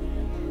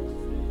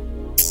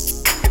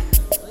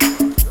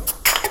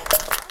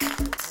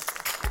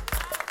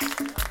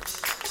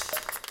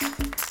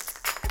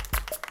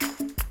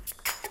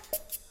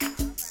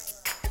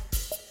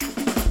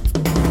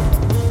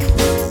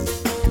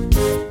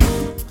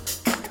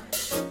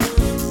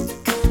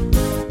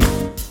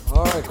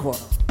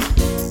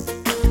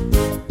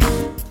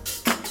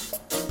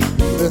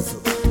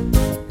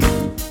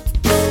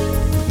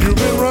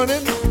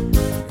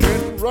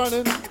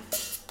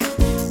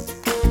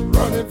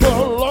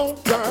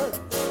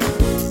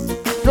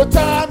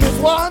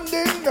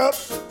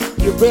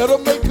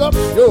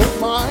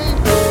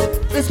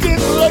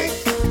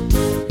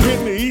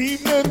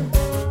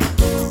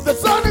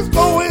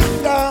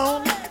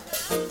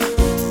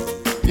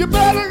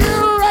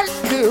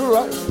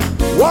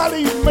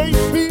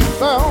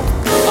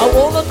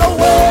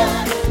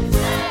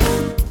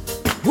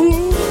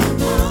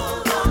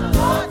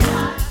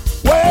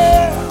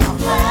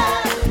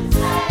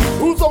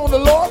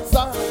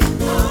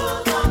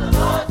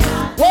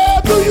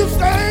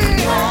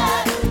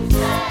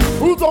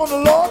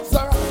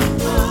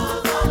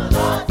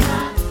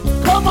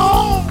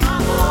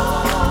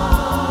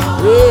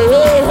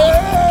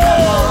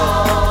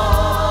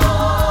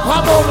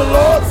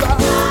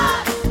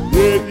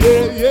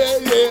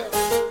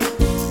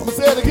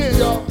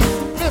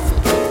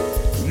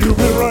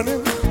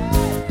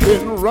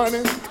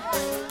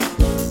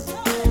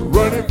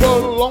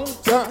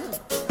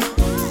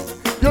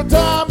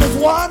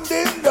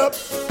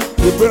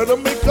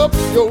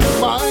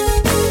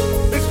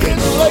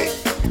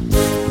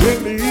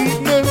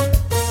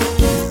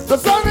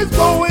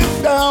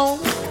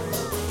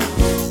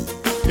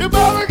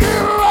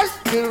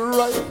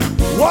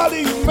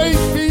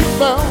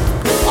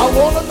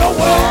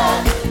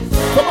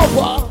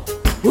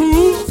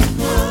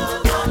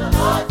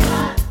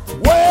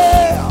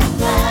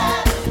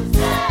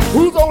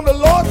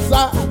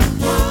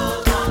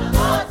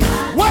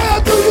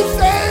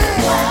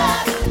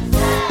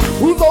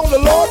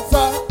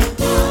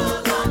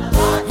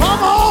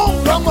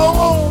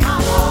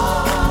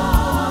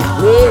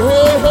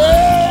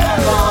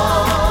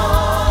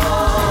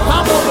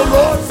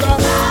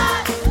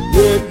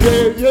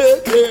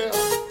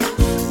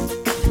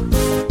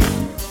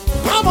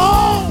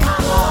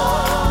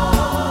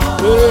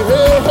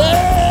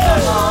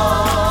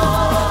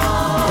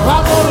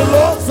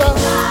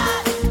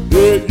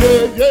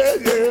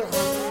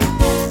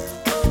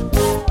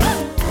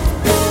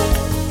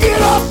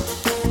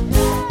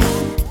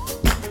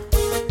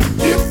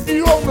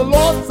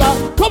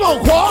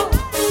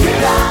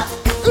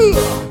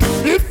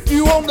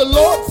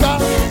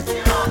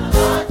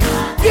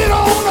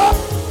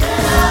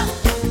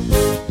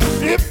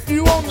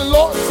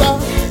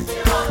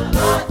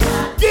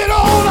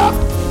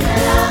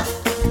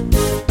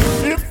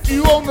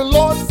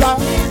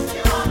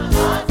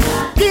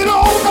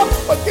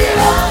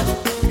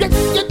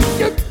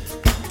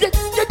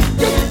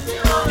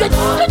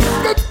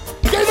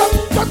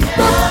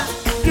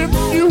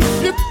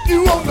 If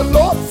you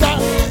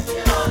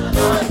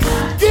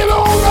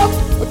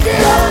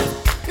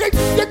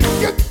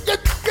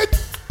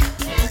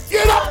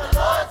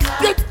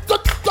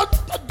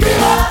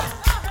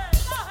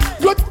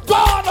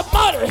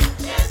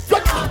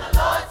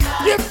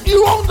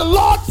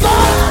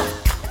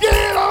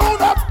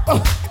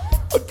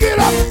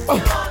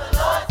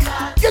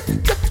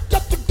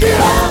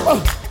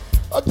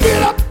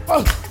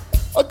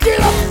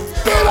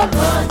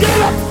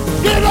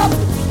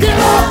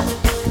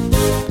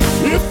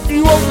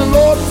you on the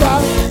Lord's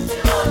side,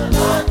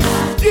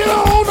 get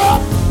on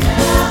up.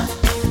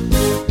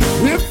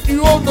 If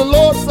you on the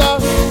Lord's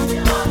side,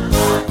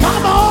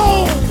 come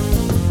on.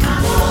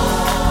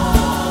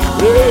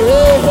 Hey,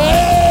 hey,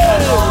 hey.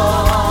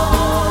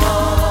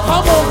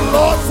 Come on the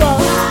Lord's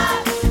side.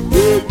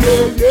 Yeah,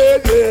 yeah, yeah,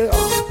 yeah.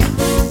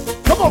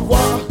 Come on,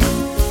 choir.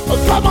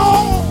 Come on.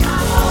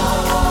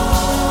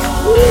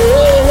 Hey,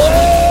 hey,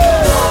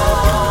 hey.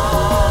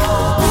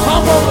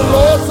 Come on the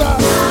Lord's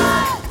side.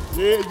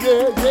 Yeah,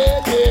 yeah, yeah,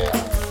 yeah.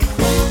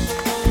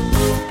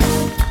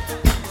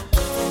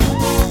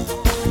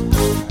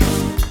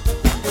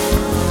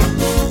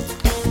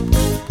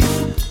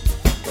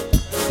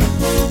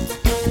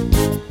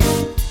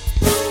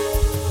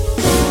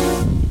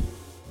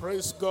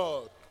 Praise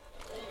God.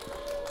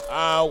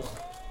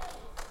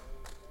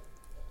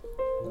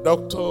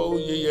 Dr.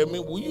 Oyeyemi,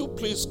 will you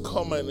please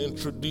come and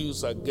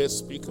introduce our guest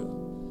speaker?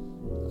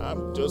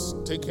 I'm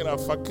just taking a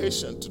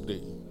vacation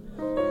today.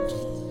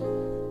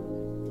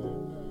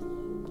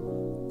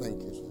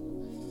 Thank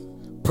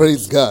you.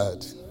 Praise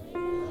God.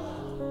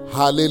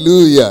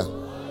 Hallelujah.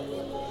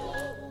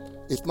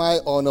 It's my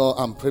honor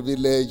and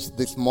privilege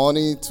this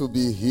morning to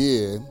be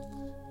here,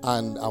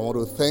 and I want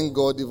to thank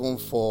God even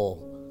for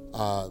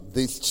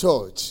this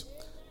church.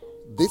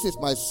 This is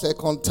my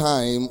second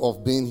time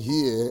of being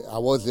here. I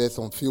was there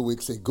some few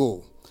weeks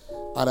ago.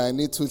 And I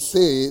need to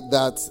say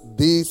that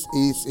this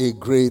is a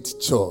great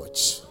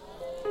church.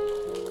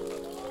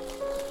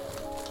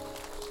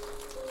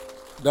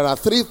 There are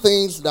three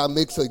things that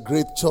makes a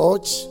great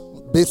church.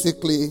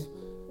 Basically,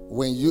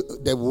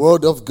 the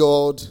word of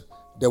God,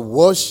 the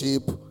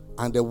worship,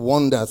 and the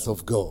wonders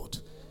of God.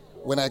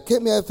 When I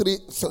came here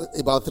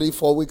about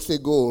 3-4 weeks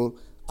ago,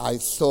 I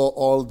saw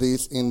all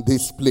this in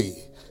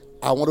display.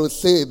 I want to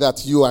say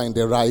that you are in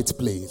the right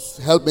place.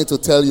 Help me to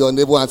tell your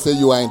neighbor and say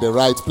you are in the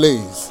right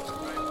place.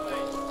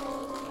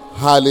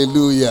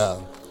 Hallelujah.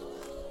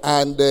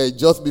 And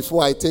just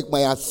before I take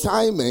my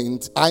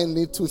assignment, I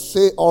need to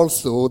say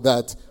also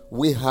that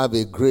we have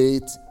a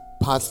great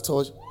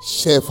pastor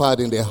shepherd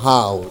in the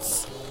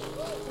house.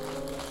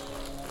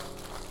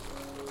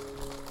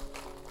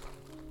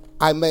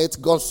 I met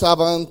God's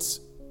servant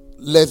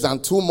less than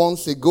 2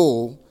 months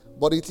ago,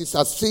 but it is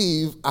as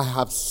if I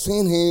have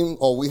seen him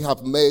or we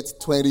have met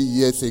 20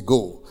 years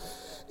ago.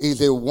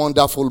 He's a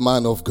wonderful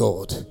man of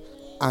God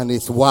and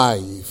his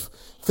wife.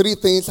 Three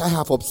things I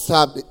have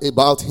observed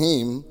about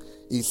him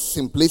is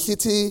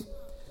simplicity,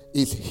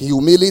 his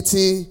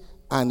humility,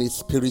 and his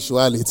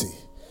spirituality.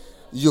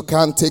 You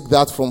can't take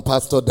that from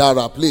Pastor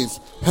Dara. Please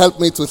help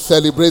me to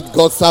celebrate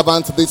God's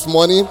servant this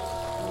morning.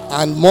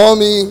 And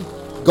mommy,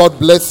 God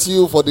bless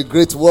you for the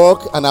great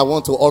work. And I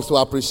want to also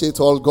appreciate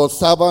all God's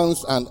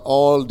servants and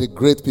all the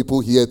great people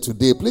here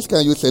today. Please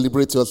can you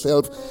celebrate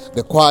yourself,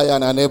 the choir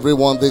and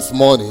everyone this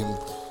morning.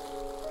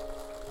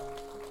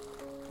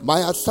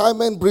 My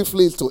assignment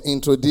briefly is to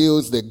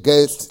introduce the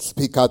guest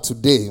speaker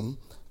today.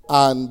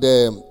 And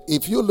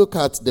if you look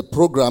at the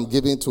program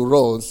given to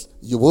us,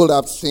 you will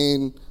have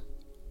seen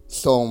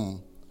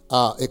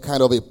a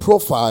kind of a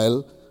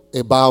profile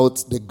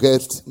about the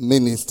guest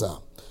minister.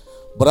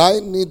 But I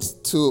need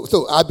to,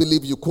 so I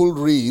believe you could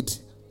read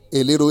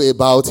a little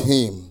about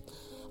him.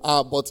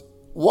 But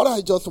what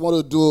I just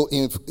want to do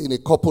in a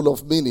couple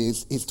of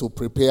minutes is to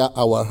prepare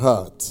our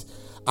heart.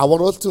 I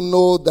want us to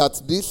know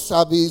that this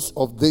service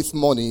of this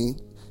morning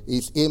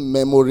is a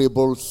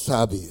memorable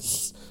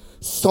service.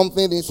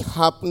 Something is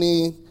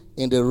happening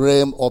in the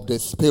realm of the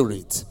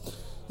spirit.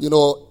 You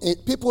know,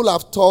 people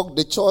have talked,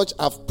 the church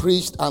have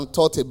preached and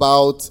taught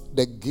about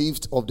the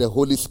gift of the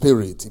Holy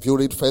Spirit. If you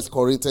read 1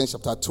 Corinthians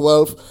chapter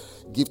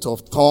 12, gift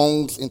of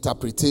tongues,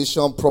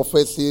 interpretation,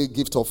 prophecy,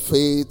 gift of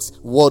faith,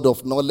 word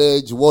of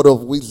knowledge, word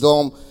of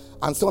wisdom,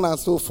 and so on and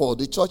so forth.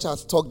 The church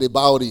has talked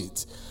about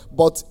it.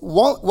 But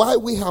why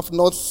we have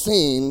not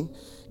seen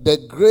the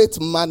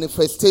great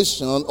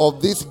manifestation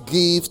of this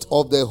gift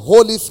of the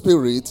Holy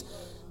Spirit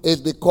is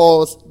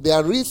because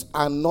there is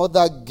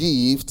another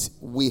gift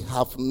we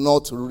have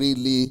not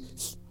really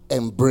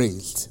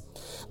embraced.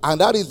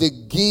 And that is the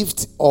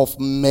gift of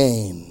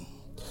men.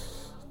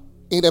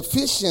 In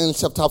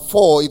Ephesians chapter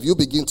 4, if you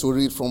begin to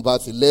read from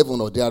verse 11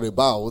 or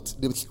thereabout,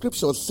 the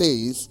scripture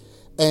says,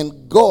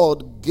 and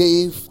God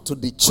gave to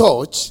the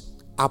church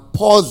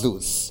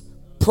apostles,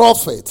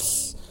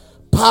 prophets,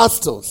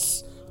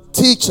 pastors,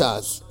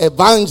 teachers,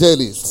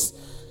 evangelists.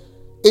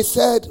 It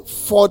said,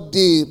 for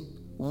the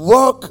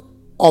work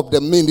of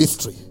the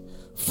ministry,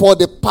 for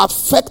the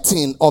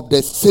perfecting of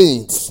the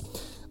saints.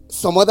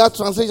 Some other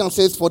translation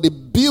says for the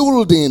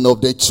building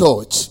of the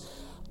church.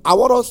 I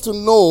want us to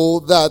know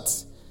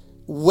that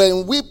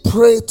when we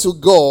pray to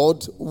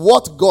God,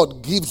 what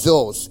God gives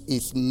us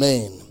is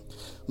men.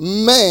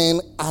 Men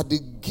are the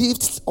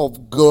gifts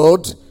of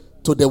God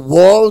to the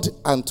world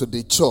and to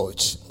the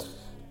church.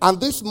 And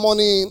this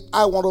morning,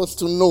 I want us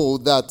to know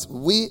that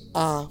we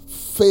are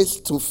face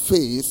to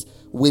face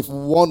with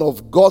one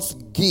of God's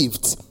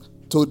gifts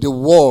to the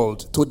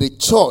world, to the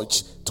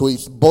church, to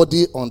his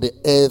body on the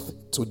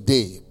earth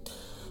today.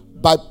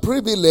 By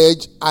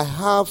privilege, I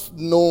have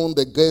known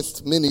the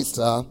guest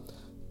minister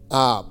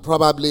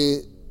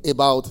probably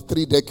about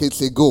 3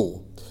 decades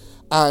ago.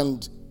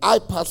 And I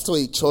pastor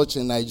a church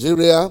in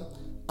Nigeria,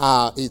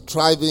 a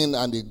thriving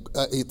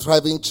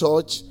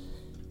church.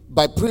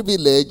 By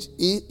privilege,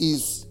 he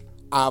is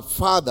our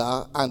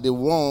father and the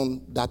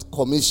one that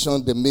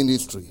commissioned the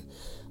ministry.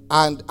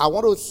 And I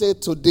want to say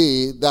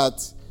today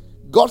that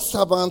God's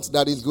servant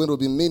that is going to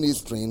be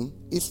ministering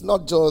is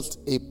not just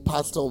a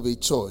pastor of a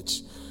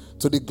church.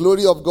 To the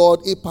glory of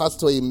God, he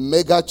pastored a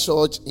mega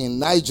church in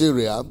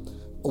Nigeria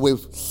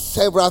with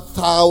several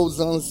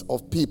thousands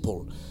of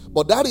people.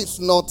 But that is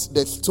not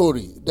the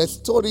story. The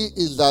story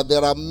is that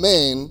there are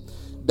men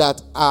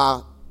that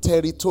are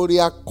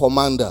territorial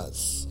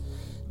commanders.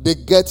 They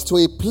get to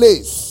a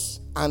place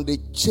and they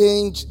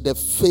change the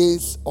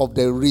face of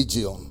the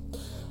region.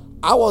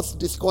 I was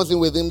discussing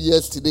with him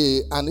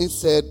yesterday, and he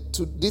said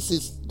this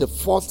is the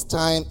first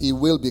time he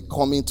will be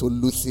coming to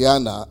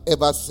Louisiana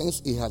ever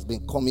since he has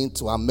been coming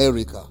to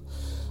America.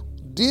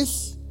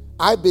 This,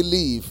 I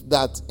believe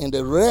that in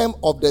the realm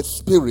of the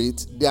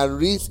spirit,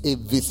 there is a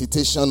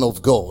visitation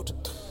of God.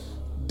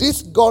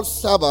 This God's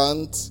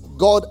servant,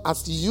 God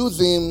has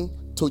used him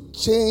to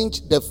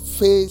change the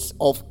face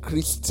of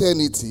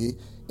Christianity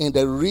in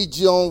the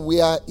region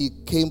where he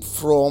came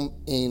from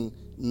in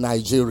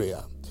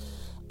Nigeria.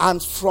 And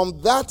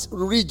from that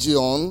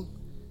region,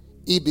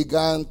 he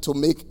began to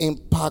make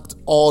impact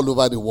all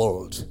over the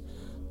world.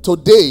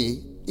 Today,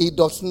 he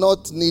does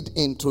not need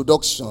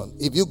introduction.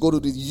 If you go to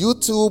the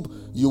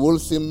YouTube, you will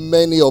see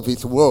many of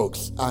his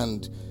works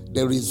and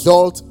the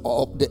result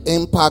of the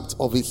impact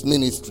of his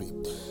ministry.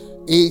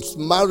 He is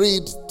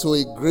married to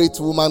a great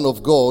woman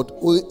of God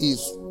who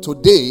is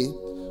today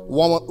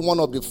one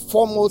of the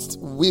foremost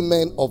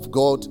women of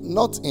God,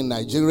 not in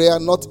Nigeria,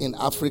 not in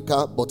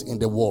Africa, but in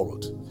the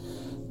world.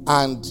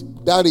 And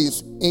that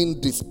is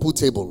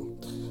indisputable.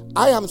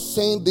 I am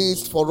saying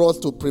this for us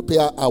to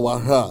prepare our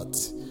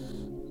hearts.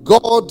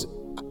 God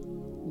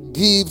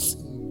gives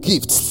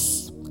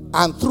gifts,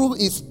 and through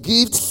his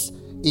gifts,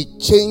 he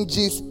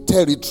changes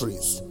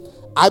territories.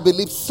 I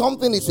believe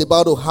something is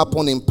about to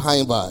happen in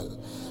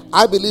Pineville.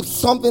 I believe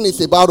something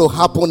is about to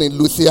happen in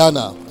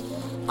Louisiana.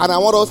 And I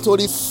want us to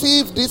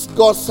receive this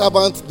God's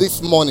servant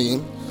this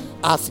morning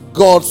as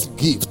God's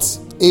gift.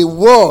 A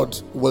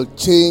word will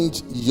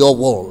change your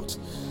world.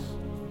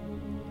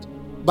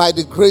 By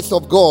the grace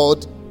of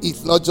God,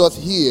 it's not just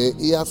here.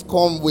 He has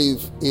come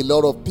with a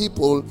lot of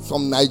people,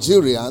 some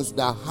Nigerians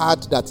that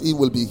heard that he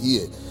will be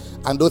here.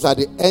 And those are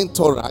the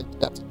entourage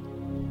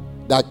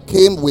that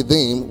came with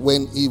him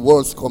when he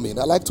was coming.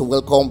 I'd like to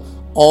welcome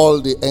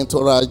all the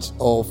entourage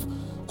of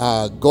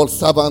God's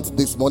servants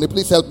this morning.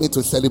 Please help me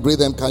to celebrate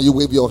them. Can you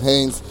wave your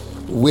hands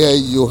where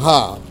you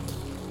are?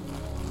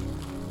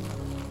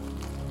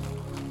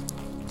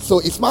 So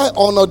it's my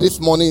honor this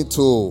morning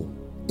to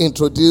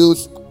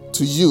introduce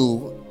to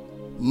you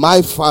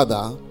my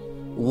father,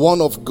 one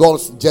of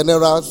God's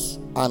generals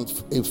and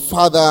a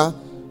father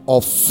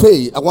of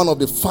faith, one of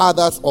the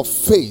fathers of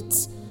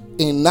faith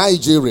in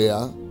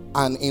Nigeria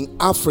and in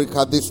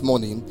Africa this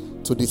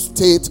morning, to the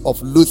state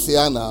of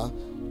Louisiana,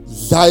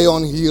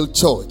 Zion Hill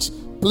Church.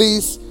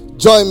 Please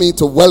join me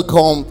to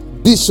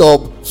welcome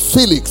Bishop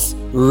Felix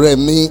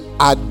Remi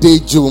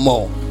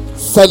Adejumo.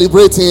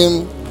 Celebrate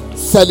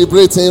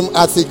him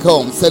as he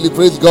comes.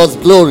 Celebrate God's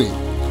glory.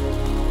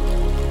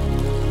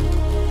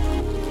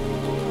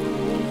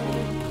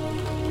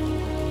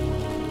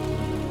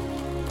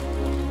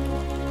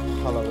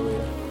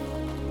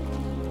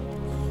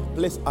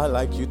 Please, I'd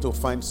like you to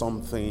find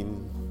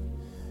something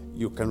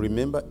you can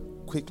remember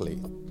quickly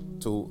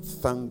to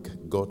thank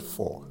God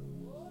for.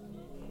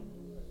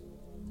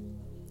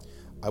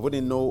 I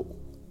wouldn't know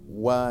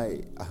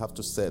why I have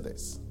to say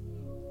this.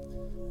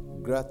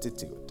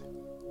 Gratitude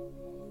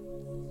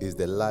is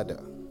the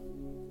ladder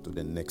to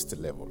the next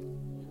level.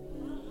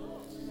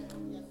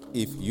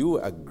 If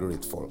you are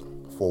grateful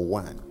for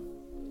one,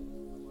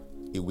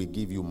 it will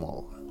give you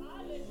more.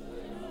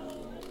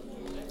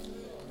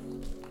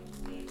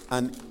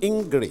 An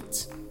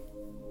ingrate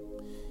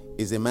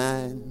is a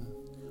man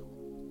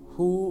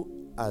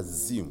who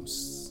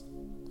assumes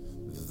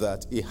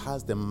that he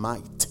has the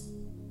might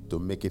to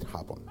make it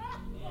happen.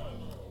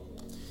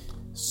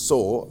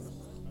 So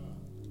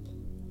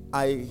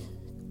I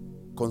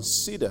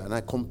consider and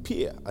I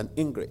compare an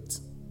ingrate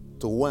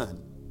to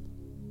one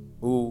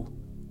who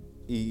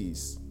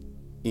is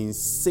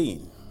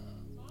insane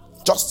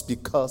just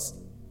because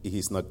he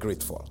is not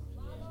grateful.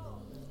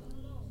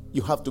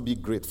 You have to be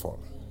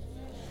grateful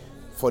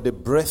for the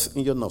breath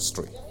in your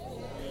nostril,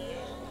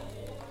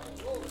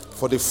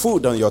 for the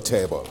food on your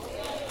table,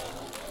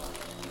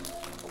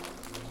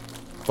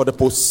 for the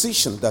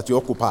position that you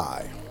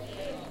occupy,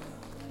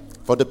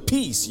 for the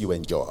peace you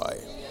enjoy,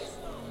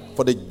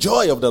 for the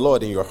joy of the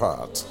Lord in your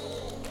heart,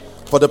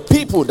 for the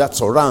people that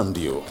surround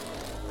you,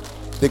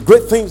 the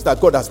great things that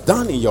God has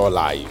done in your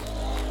life.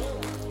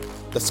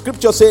 The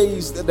scripture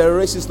says that the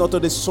race is not to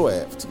the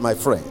swift, my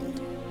friend,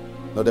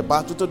 nor the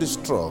battle to the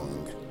strong.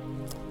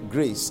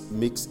 Grace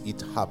makes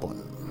it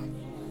happen.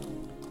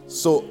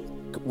 So,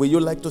 will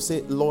you like to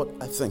say, Lord,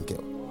 I thank you?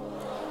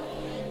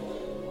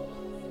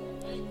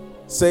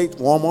 Say it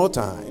one more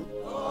time.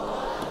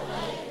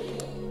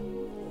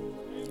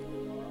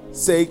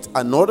 Say it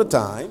another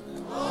time.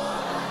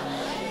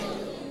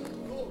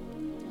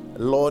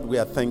 Lord, we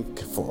are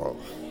thankful.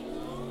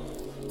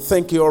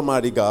 Thank you,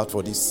 Almighty God,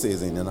 for this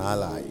season in our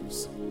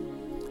lives.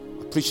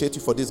 Appreciate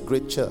you for this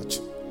great church.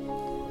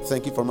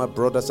 Thank you for my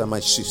brothers and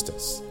my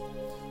sisters.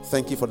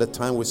 Thank you for the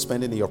time we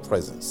spend in your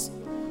presence.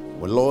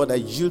 Well, Lord, I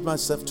yield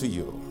myself to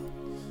you.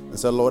 And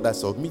so, Lord, I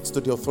submit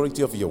to the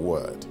authority of your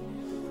word.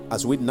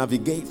 As we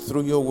navigate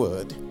through your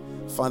word,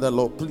 Father,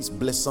 Lord, please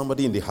bless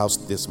somebody in the house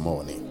this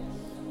morning.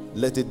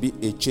 Let it be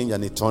a change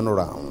and a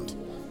turnaround.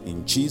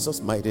 In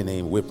Jesus' mighty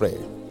name we pray.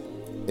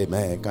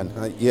 Amen. Can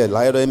I hear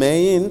louder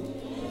amen?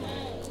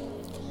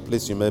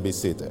 Please, you may be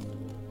seated.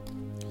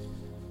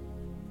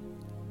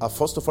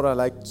 First of all, I'd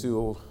like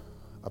to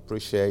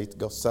appreciate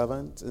God's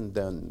servant and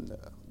then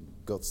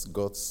God's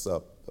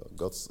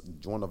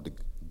one of the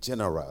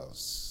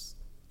generals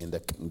in the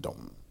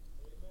kingdom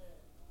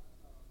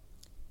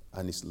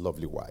and his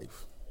lovely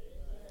wife,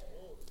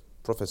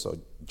 Professor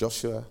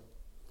Joshua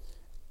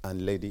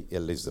and Lady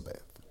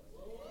Elizabeth.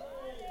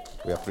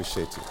 We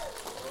appreciate you.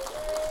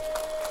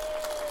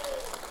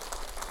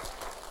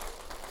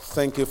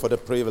 Thank you for the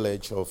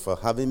privilege of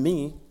having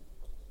me.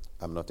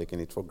 I'm not taking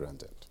it for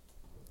granted.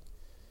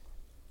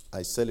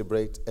 I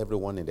celebrate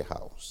everyone in the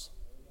house.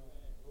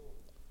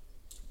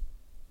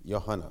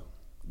 Johanna,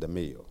 the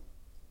mayor,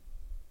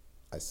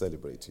 I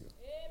celebrate you.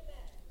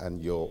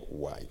 And your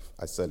wife,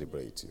 I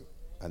celebrate you.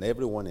 And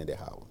everyone in the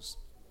house.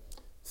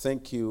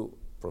 Thank you,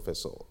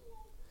 Professor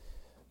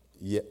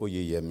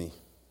Oyeyemi.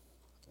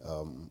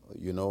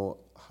 You know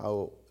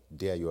how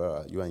dear you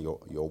are, you and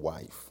your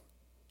wife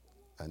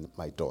and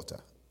my daughter.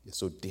 You're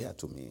so dear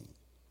to me.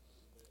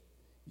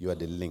 You are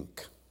the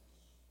link.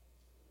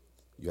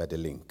 You are the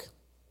link.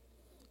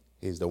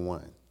 He's the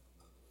one.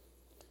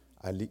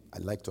 I'd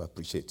like to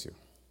appreciate you.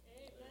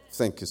 Amen.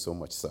 Thank you so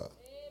much, sir. Amen.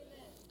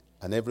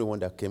 And everyone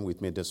that came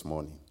with me this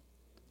morning,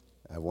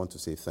 I want to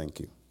say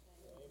thank you.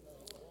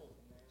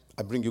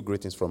 I bring you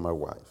greetings from my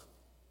wife.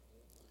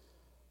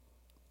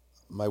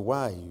 My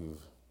wife,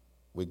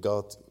 we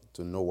got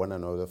to know one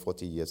another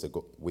 40 years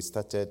ago. We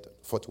started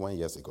 41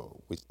 years ago.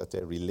 We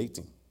started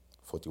relating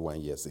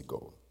 41 years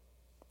ago.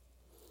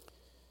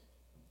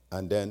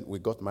 And then we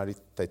got married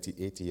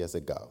 38 years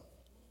ago.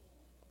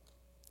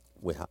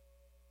 We have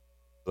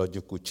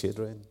biological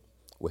children.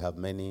 We have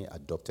many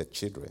adopted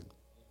children.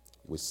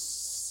 We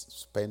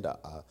spend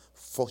a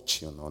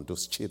fortune on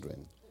those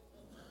children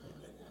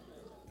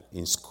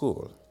in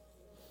school.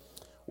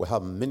 We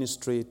have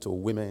ministry to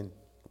women.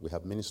 We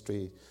have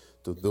ministry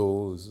to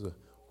those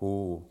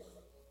who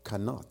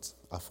cannot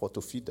afford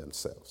to feed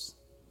themselves.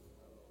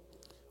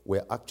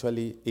 We're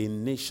actually a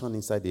nation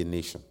inside a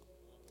nation.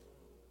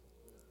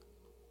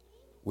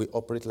 We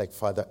operate like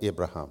Father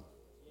Abraham.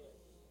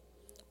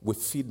 We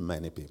feed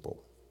many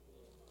people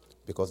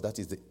because that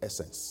is the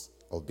essence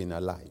of being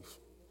alive.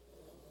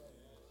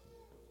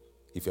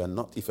 If you're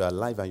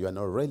alive and you are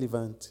not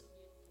relevant,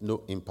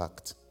 no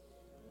impact.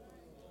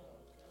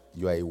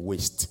 You are a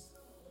waste.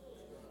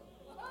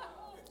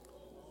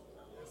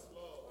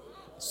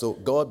 So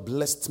God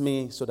blessed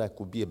me so that I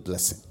could be a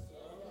blessing.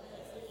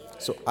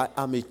 So I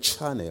am a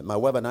channel. My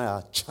wife and I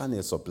are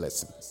channels of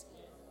blessings.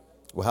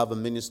 We have a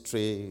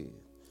ministry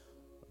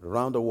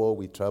around the world.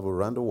 We travel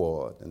around the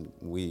world and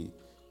we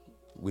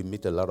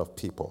meet a lot of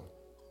people.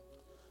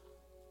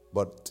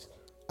 But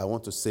I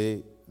want to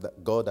say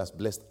that God has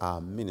blessed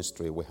our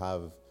ministry. We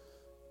have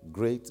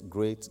great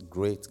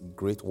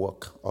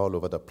work all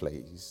over the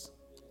place.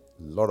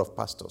 A lot of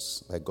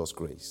pastors by God's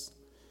grace.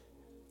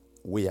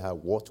 We are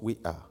what we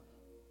are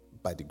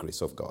by the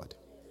grace of God.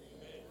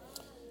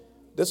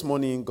 This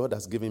morning, God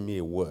has given me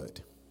a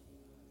word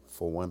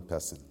for one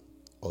person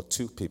or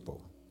two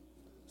people.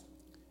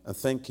 And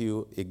thank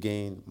you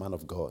again, man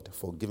of God,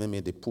 for giving me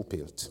the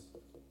pulpit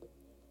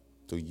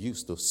to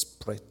use to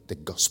spread the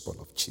gospel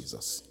of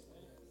Jesus.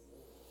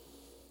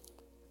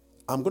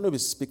 I'm going to be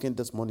speaking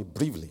this morning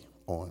briefly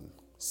on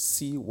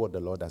see what the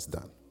Lord has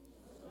done.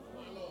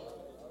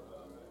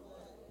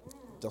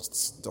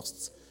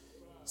 Just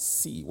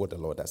see what the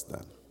Lord has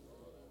done.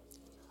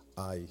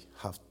 I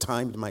have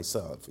timed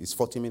myself. Is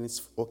 40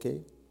 minutes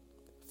okay?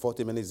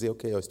 40 minutes is it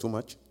okay or is too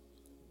much?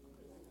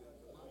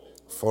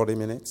 40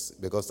 minutes,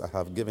 because I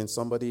have given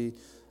somebody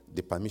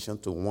the permission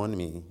to warn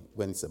me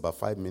when it's about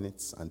 5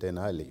 minutes and then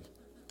I leave.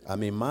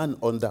 I'm a man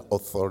under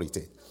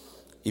authority.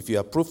 If you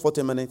approve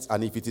 40 minutes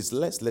and if it is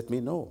less, let me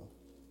know.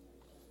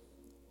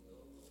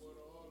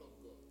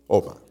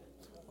 Over.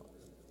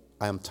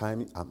 I'm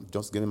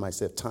just giving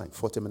myself time.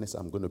 40 minutes,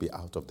 I'm going to be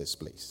out of this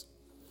place.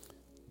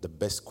 The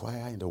best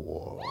choir in the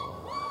world.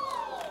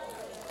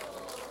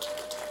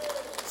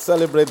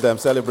 Celebrate them.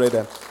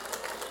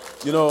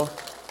 You know,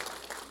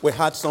 we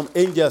had some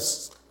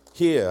angels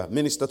here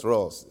minister to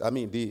us. I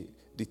mean, the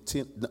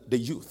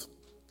youth,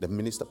 the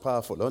minister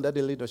powerful, under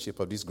the leadership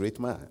of this great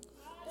man.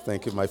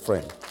 Thank you, my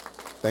friend.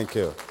 Thank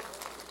you.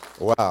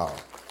 Wow.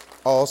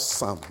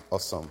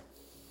 Awesome.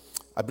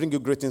 I bring you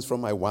greetings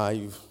from my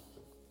wife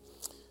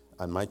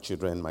and my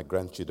children, my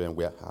grandchildren.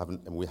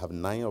 We have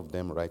 9 of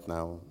them right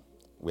now.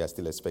 We are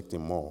still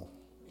expecting more.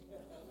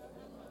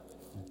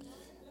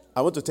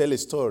 I want to tell a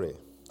story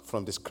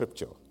from the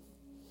scripture.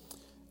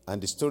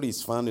 And the story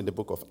is found in the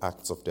book of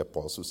Acts of the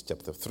Apostles,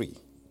 chapter 3,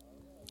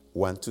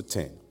 1 to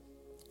 10.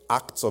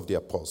 Acts of the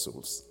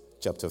Apostles,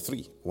 chapter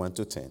 3, 1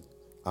 to 10.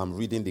 I'm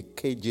reading the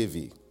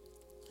KJV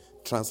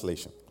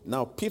translation.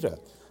 Now, Peter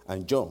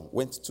and John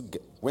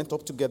went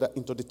up together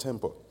into the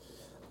temple.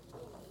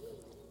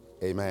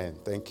 Amen.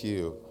 Thank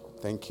you.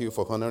 Thank you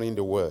for honoring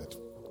the word.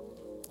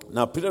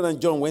 Now, Peter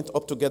and John went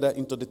up together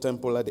into the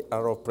temple at the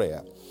hour of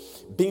prayer,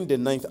 being the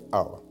 9th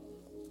hour.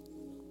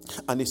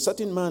 And a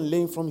certain man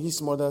lame from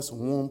his mother's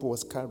womb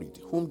was carried,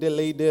 whom they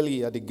laid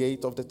daily at the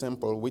gate of the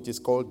temple, which is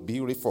called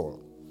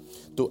Beautiful,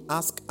 to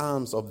ask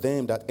alms of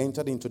them that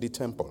entered into the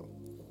temple.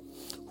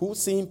 Who,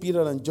 seeing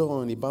Peter and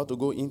John about to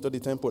go into the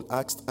temple,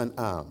 asked an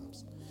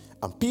alms.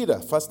 And Peter,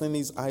 fastening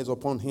his eyes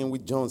upon him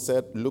with John,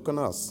 said, Look on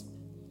us.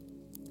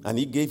 And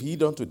he gave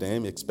heed unto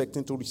them,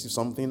 expecting to receive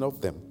something of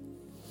them.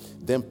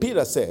 Then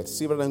Peter said,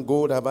 Silver and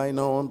gold have I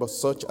none, but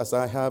such as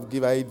I have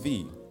give I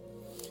thee.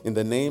 In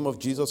the name of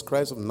Jesus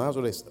Christ of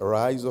Nazareth,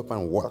 rise up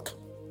and walk.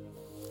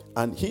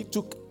 And he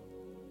took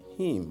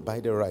him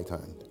by the right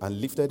hand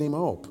and lifted him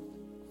up.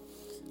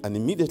 And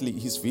immediately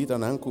his feet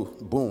and ankle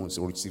bones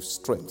received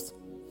strength.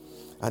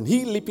 And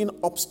he, leaping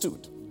up,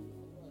 stood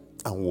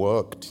and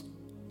walked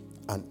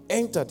and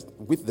entered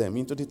with them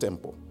into the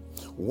temple,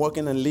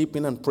 walking and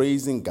leaping and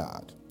praising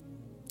God.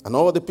 And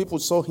all the people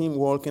saw him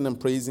walking and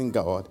praising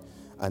God,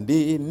 and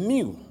they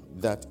knew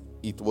that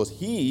it was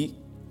he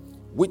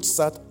which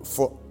sat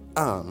for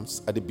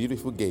alms at the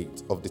beautiful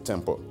gate of the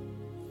temple.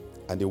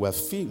 And they were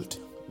filled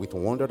with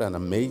wonder and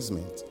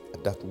amazement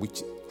at that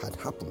which had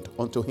happened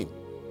unto him.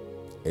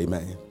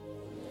 Amen.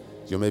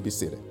 You may be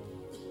seated.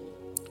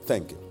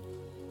 Thank you.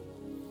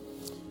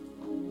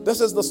 This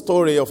is the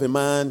story of a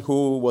man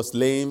who was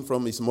lame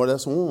from his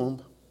mother's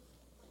womb.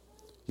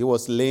 He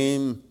was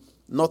lame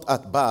not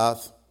at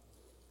birth.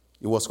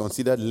 He was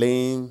considered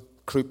lame,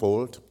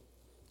 crippled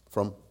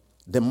from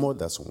the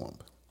mother's womb.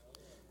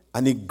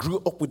 And he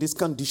grew up with this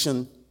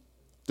condition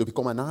to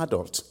become an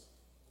adult.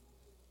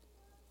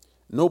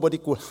 Nobody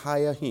could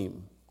hire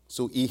him,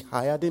 so he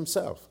hired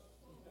himself.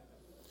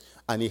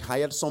 And he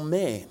hired some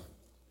men.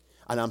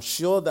 And I'm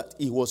sure that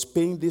he was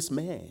paying this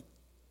man,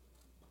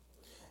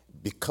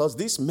 because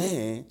this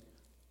man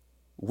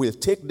will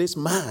take this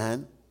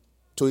man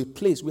to a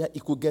place where he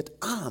could get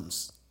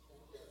alms.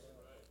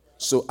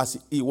 So as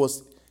he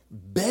was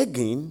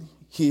begging,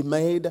 he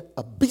made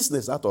a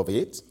business out of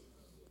it.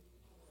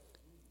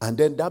 And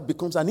then that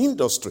becomes an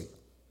industry.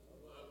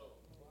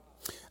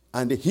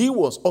 And he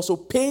was also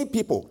paying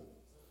people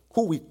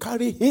who will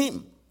carry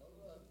him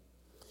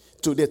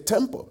to the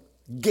temple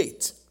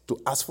gate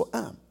to ask for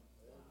alms.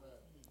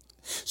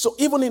 So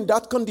even in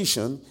that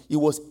condition, he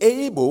was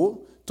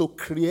able to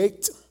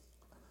create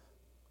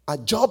a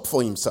job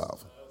for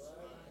himself.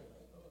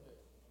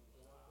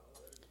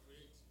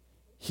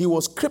 He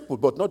was crippled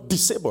but not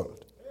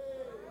disabled.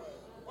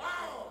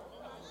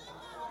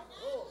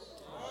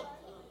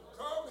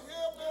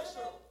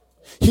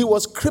 He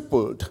was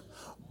crippled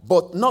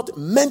but not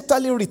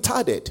mentally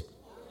retarded.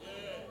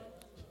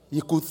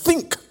 He could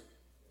think.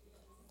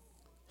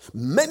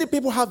 Many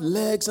people have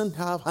legs and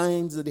have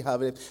hands that they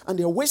have it, and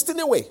they're wasting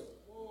away,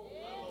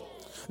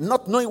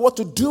 not knowing what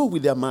to do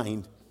with their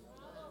mind.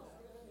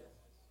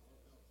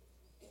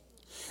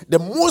 The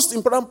most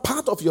important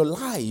part of your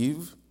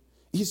life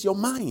is your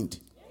mind.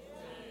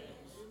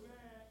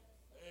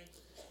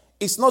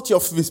 It's not your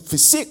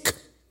physique,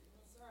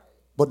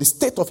 but the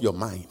state of your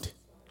mind.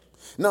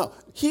 Now,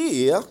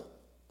 here,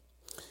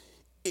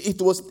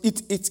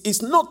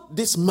 it's not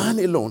this man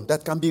alone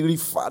that can be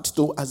referred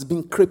to as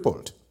being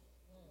crippled.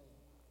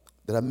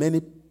 There are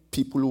many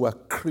people who are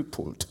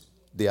crippled.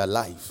 They are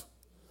alive,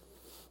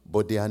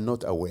 but they are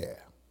not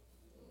aware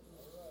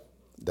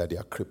that they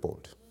are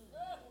crippled.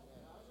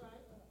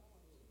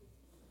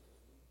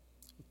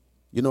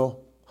 You know,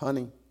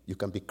 honey, you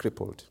can be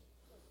crippled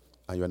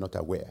and you are not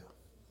aware.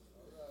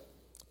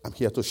 I'm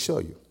here to show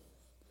you.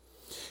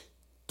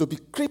 To be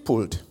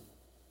crippled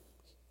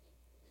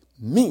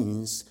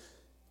means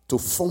to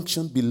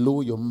function below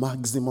your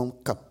maximum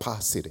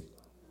capacity.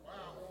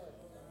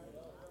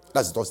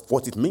 That's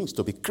what it means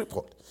to be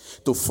crippled.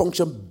 To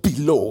function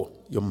below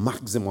your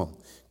maximum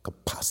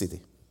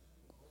capacity.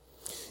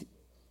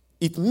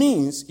 It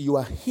means you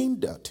are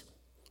hindered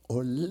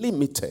or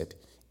limited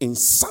in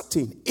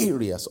certain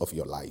areas of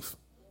your life.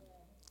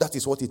 That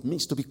is what it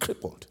means to be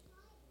crippled.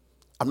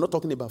 I'm not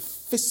talking about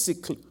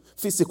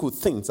physical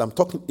things. I'm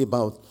talking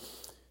about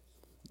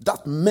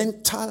that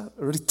mental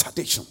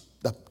retardation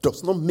that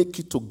does not make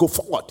you to go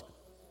forward.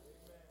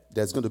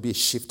 There's going to be a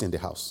shift in the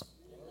house.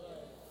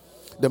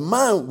 The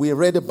man we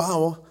read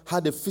about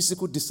had a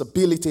physical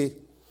disability,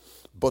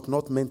 but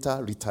not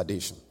mental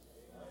retardation.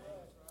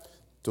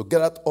 To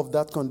get out of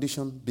that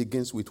condition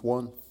begins with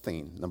one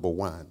thing. Number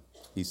one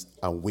is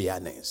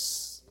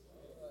awareness.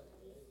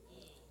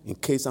 In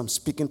case I'm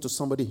speaking to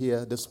somebody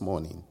here this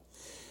morning,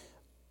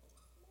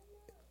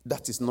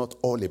 that is not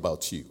all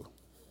about you.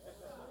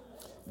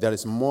 There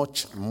is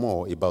much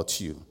more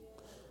about you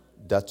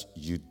that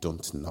you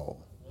don't know.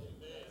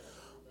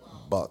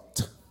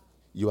 But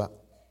you are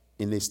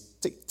in a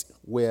state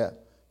where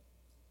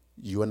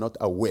you are not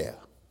aware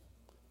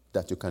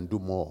that you can do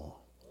more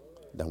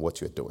than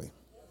what you're doing.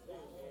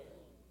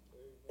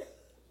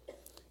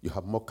 You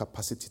have more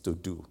capacity to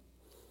do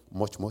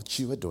much more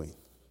you are doing.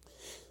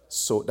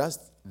 So that's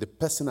the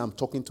person I'm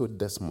talking to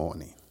this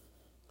morning.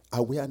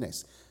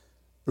 Awareness.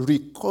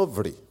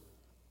 Recovery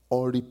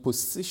or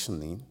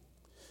repositioning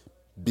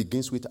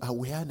begins with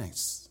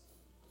awareness.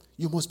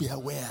 You must be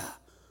aware.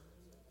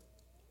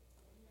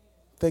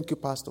 Thank you,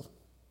 Pastor.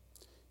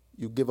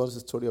 You gave us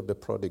the story of the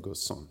prodigal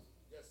son.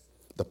 Yes.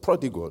 The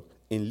prodigal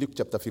in Luke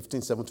chapter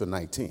 15, 7 to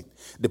 19.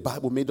 The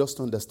Bible made us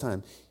to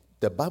understand.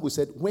 The Bible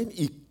said when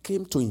he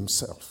came to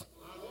himself.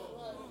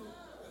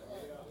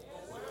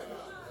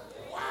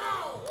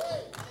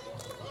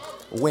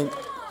 When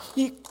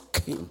he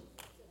came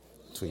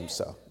to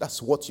himself. That's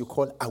what you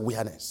call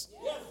awareness.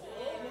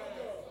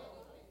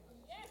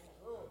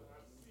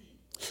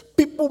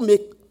 People may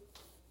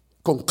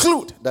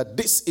conclude that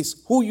this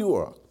is who you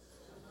are.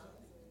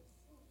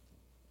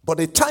 But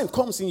a time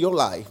comes in your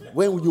life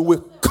when you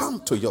will come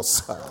to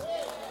yourself.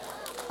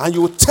 And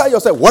you will tell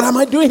yourself, what am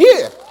I doing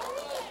here?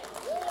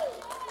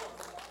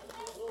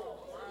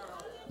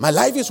 My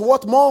life is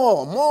worth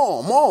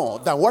more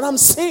than what I'm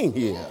seeing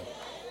here.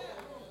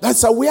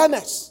 That's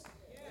awareness.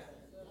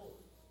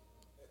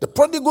 The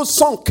prodigal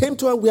son came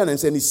to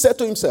awareness and he said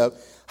to himself,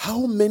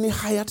 how many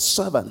hired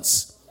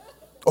servants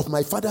of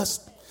my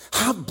father's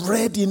have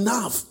bread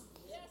enough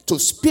to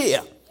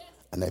spare,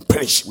 and I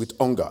perish with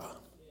hunger?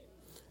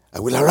 I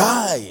will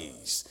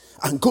arise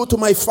and go to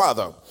my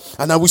father,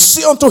 and I will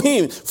say unto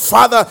him,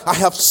 Father, I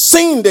have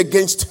sinned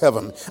against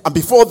heaven and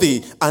before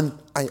thee, and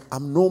I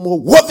am no more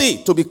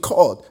worthy to be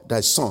called thy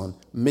son.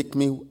 Make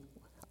me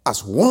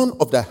as one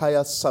of thy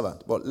highest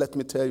servants. But let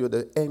me tell you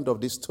the end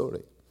of this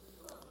story.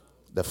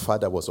 The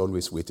father was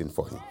always waiting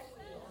for him.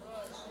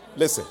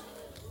 Listen,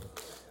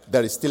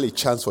 there is still a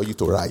chance for you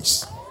to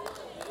rise.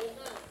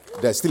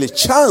 There's still a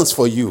chance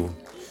for you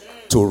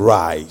to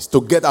rise,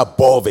 to get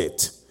above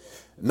it.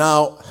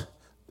 Now,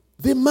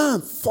 the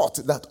man thought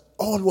that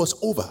all was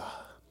over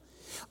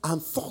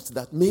and thought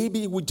that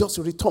maybe he would just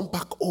return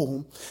back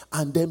home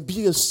and then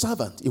be a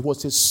servant. It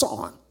was his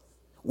son.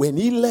 When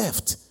he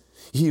left,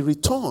 he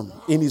returned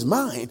in his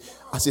mind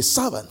as a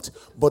servant.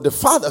 But the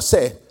father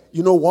said,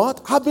 you know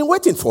what? I've been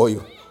waiting for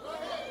you.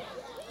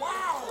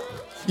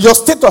 Your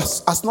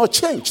status has not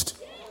changed.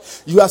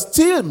 You are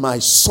still my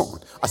son.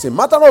 As a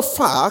matter of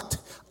fact,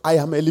 I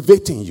am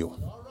elevating you.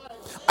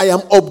 I am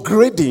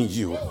upgrading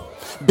you.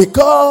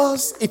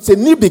 Because it's a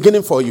new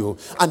beginning for you.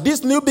 And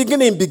this new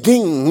beginning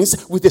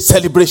begins with a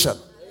celebration.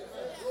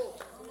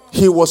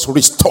 He was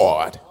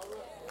restored.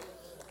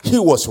 He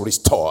was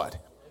restored.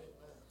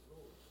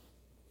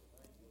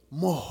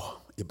 More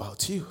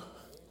about you.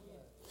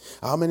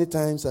 How many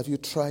times have you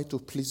tried to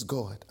please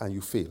God and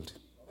you failed?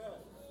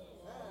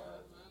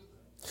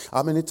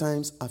 How many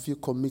times have you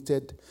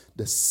committed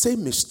the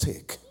same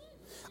mistake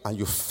and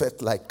you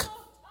felt like,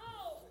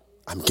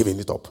 I'm giving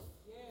it up?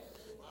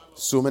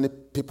 So many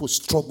people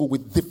struggle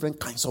with different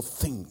kinds of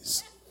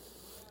things.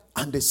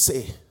 And they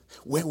say,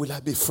 when will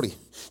I be free?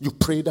 You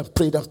prayed and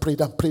prayed and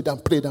prayed and prayed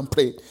and prayed and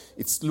prayed.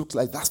 It looks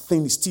like that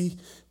thing is still.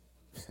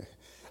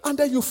 And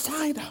then you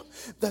find out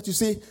that you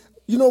say,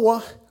 you know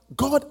what?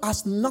 God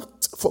has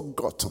not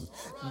forgotten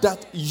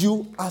that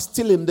you are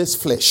still in this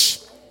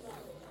flesh.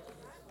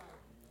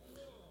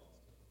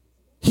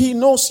 He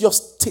knows your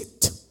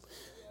state.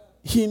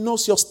 He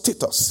knows your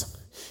status.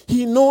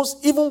 He knows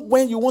even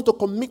when you want to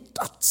commit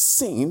that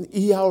sin,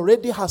 he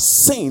already has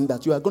seen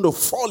that you are going to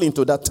fall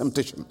into that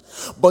temptation.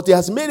 But he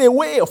has made a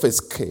way of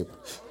escape.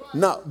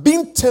 Now,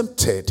 being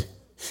tempted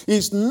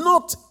is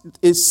not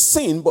a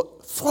sin,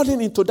 but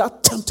falling into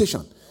that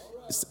temptation.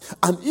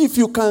 And if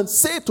you can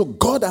say to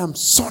God, I'm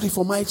sorry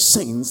for my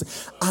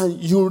sins,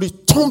 and you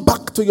return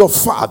back to your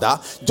father,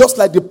 just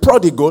like the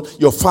prodigal,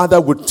 your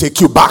father would take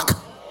you back.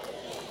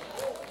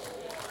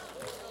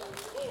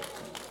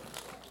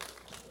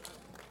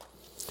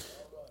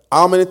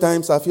 How many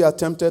times have you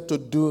attempted to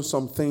do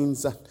some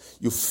things that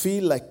you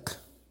feel like,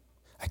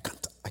 I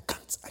can't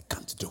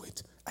do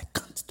it. I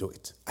can't do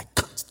it. I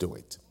can't do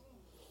it.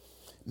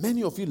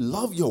 Many of you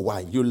love your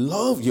wife. You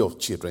love your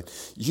children.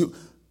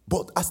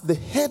 But as the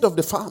head of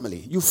the family,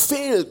 you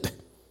failed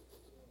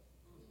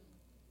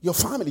your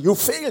family. You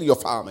failed your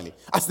family.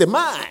 As the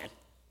man,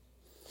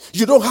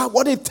 you don't have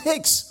what it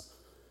takes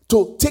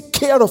to take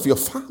care of your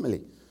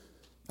family.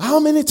 How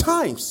many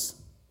times?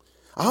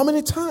 How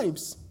many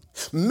times?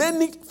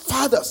 Many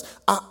fathers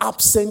are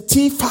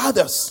absentee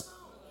fathers.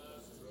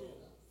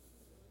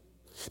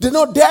 They're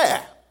not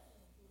there.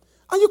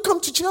 And you come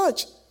to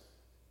church.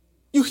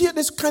 You hear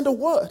this kind of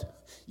word.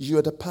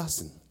 You're the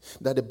person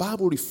that the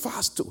Bible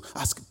refers to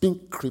as being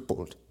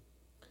crippled.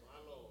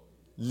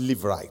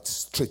 Live right.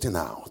 Straighten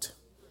out.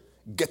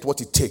 Get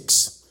what it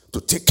takes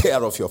to take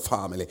care of your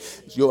family.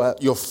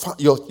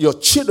 Your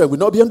children will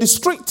not be on the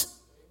street.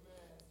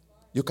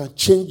 You can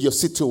change your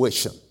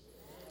situation.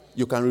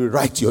 You can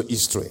rewrite your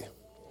history.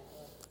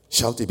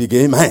 Shout a big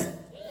amen. Amen.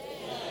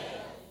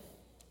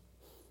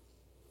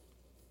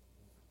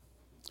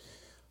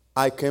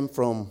 I came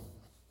from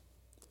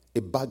a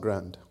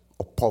background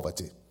of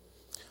poverty.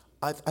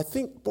 I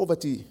think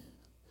poverty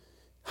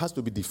has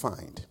to be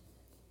defined.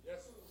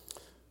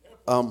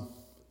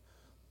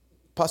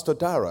 Pastor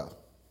Dara,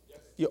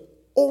 your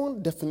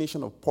own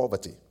definition of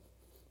poverty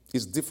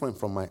is different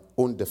from my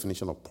own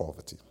definition of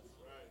poverty.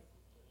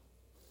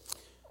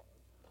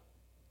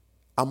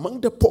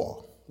 Among the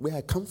poor, where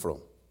I come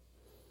from,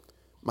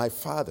 my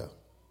father,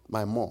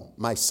 my mom,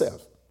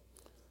 myself,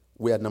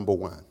 we are number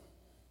one.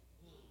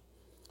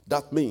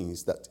 That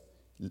means that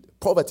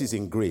poverty is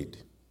in grade,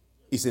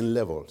 is in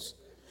levels.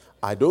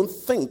 I don't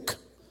think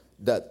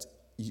that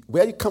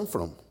where you come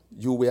from,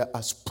 you were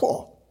as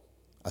poor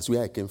as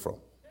where I came from.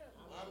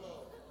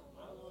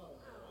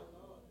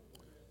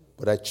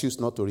 But I choose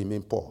not to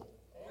remain poor.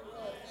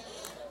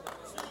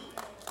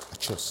 I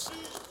choose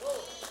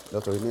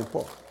not to remain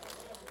poor.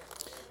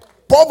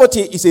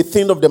 Poverty is a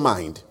thing of the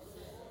mind.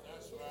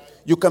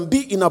 You can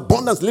be in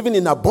abundance, living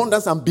in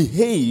abundance, and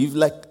behave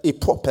like a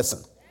poor person.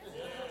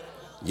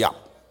 Yeah.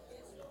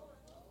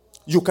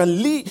 You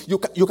can live, you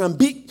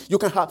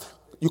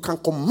can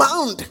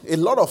command a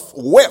lot of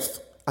wealth,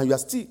 and you are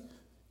still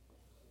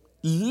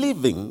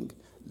living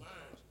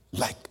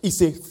like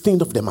it's a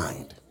thing of the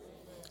mind.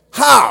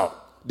 How?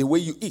 The way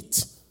you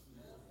eat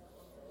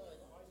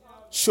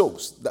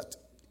shows that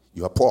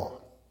you are poor.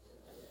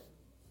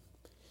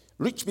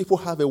 Rich people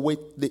have a way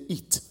they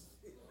eat.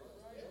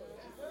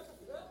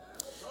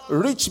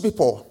 Rich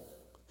people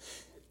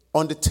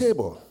on the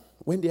table,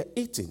 when they are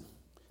eating,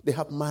 they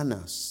have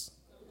manners.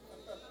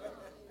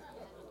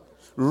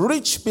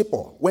 Rich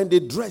people, when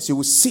they dress, you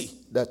will see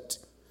that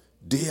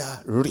they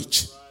are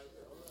rich.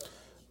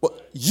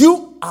 But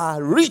you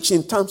are rich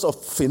in terms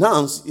of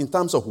finance, in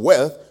terms of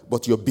wealth,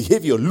 but your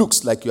behavior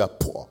looks like you are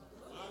poor.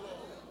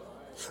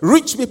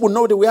 Rich people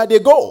know the way they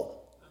go.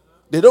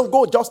 They don't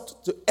go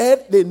just to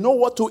eat. They know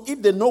what to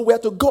eat. They know where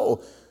to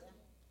go.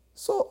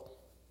 So,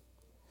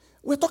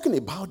 we're talking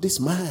about this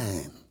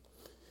man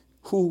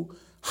who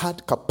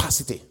had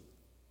capacity,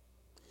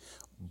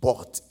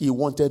 but he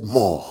wanted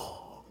more.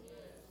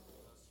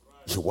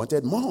 He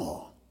wanted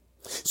more.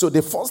 So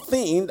the first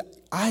thing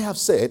I have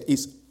said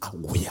is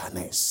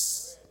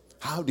awareness.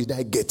 How did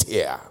I get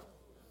here?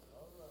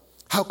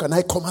 How can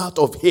I come out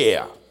of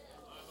here?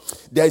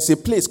 There is a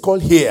place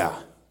called here,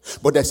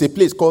 but there's a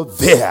place called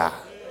there.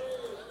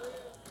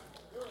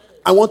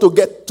 I want to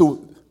get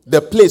to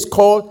the place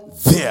called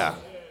there.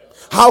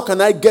 How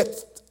can I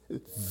get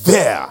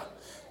there?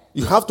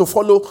 You have to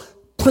follow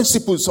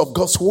principles of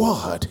God's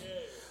word.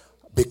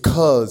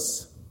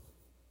 Because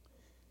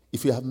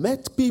if you have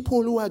met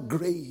people who are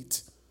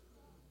great,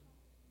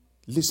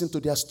 listen to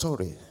their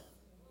story.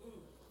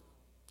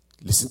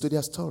 Listen to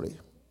their story.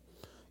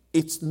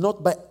 It's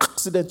not by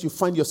accident you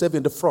find yourself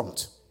in the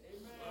front.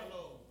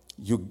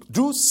 You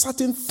do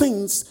certain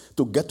things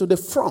to get to the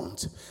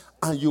front,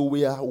 and you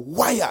were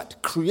wired,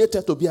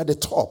 created to be at the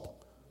top.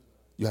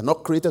 You are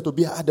not created to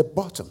be at the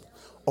bottom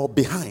or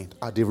behind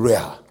at the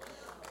rear.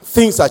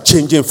 Things are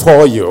changing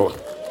for you.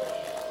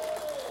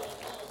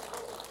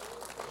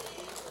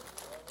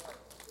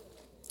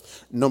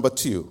 Number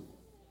 2,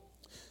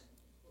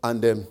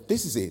 and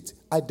this is it.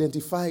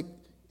 Identify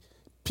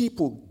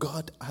people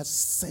God has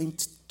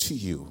sent to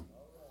you.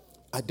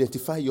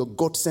 Identify your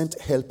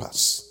God-sent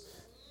helpers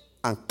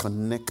and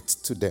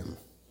connect to them.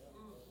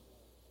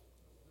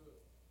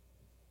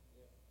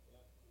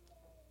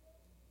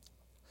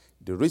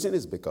 The reason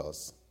is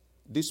because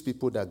these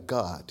people that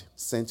God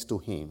sent to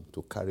him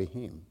to carry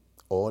him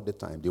all the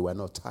time, they were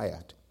not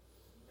tired.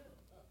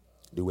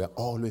 They were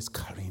always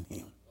carrying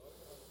him.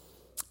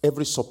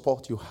 Every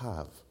support you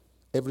have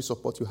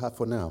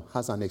for now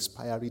has an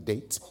expiry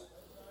date.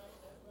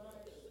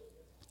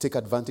 Take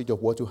advantage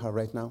of what you have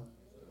right now.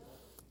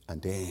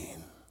 And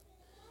then,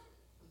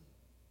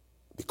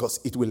 because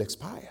it will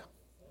expire.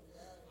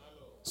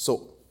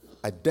 So,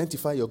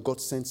 identify your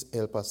God-sent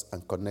helpers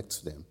and connect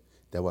to them.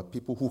 There were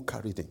people who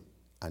carried him,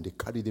 and they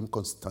carried him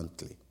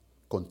constantly,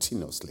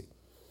 continuously.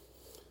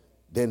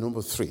 Then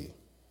number 3,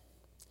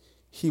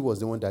 he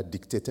was the one that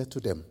dictated to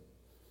them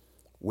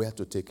where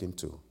to take him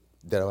to.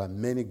 There were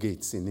many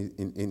gates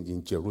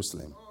in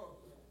Jerusalem.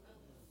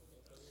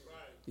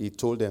 He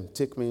told them,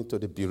 take me to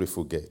the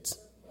beautiful gate.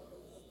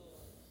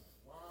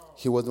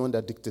 He was the one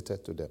that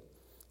dictated to them.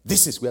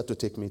 This is where to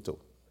take me to.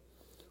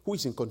 Who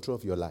is in control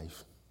of your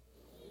life?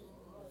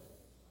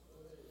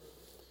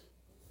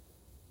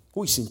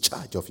 Who is in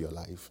charge of your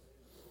life?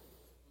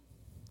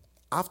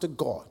 After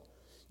God,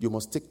 you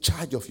must take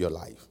charge of your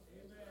life.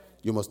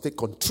 You must take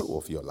control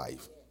of your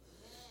life.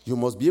 You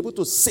must be able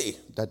to say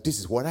that this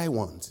is what I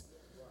want.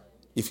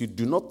 If you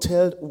do not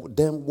tell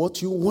them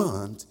what you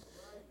want,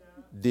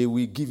 they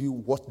will give you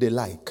what they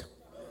like.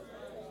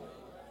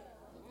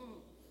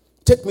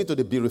 Take me to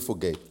the beautiful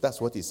gate. That's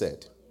what he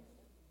said.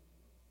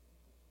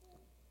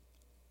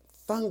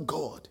 Thank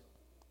God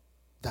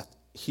that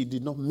he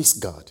did not miss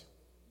God.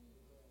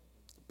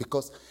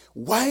 Because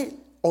while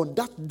on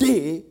that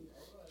day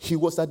he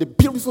was at the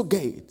beautiful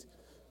gate,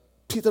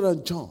 Peter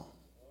and John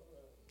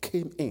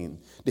came in.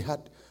 They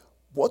had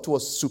what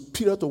was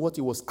superior to what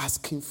he was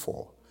asking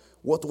for.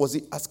 What was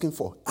he asking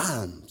for?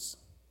 Arms.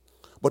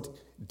 But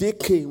they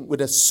came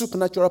with a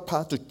supernatural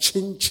power to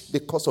change the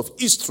course of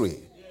history.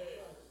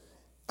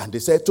 And they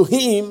said to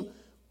him,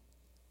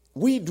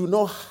 we do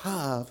not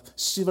have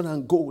silver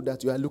and gold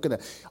that you are looking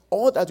at.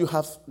 All that you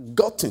have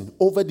gotten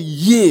over the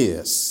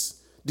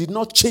years did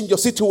not change your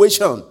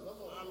situation.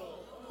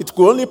 It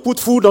could only put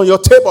food on your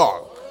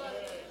table.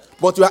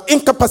 But you are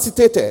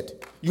incapacitated.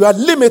 You are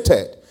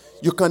limited.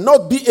 You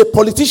cannot be a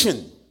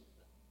politician.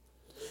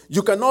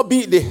 You cannot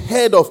be the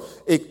head of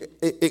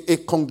a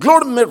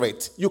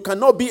conglomerate. You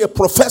cannot be a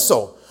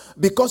professor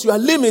because you are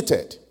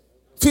limited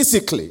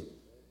physically.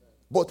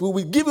 But we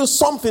will give you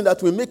something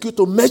that will make you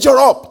to measure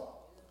up.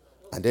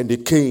 And then they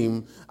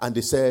came and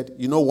they said,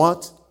 you know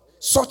what?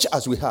 Such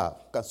as we have.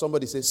 Can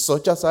somebody say,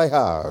 such as I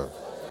have?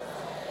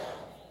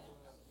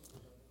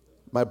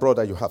 My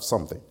brother, you have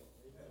something.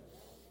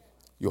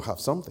 You have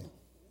something.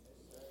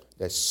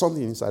 There's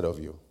something inside of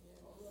you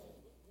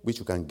which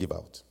you can give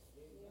out.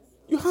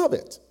 You have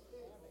it.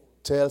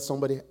 Tell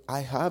somebody,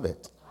 I have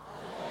it.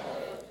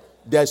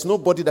 There is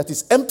nobody that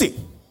is empty.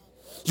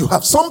 You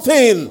have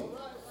something.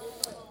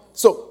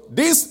 So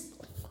this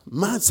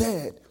man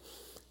said,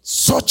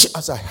 such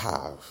as I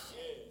have,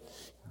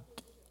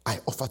 I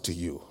offer to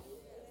you.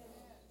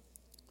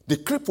 The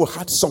cripple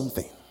had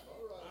something.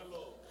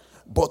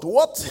 But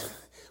what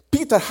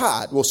Peter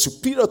had was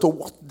superior to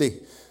what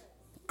the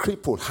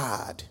cripple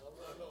had.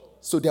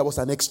 So there was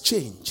an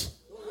exchange.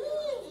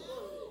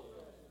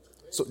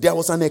 There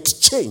was an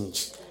exchange.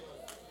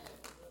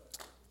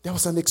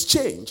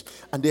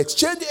 And the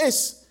exchange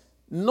is,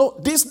 no,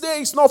 this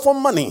day is not for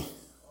money.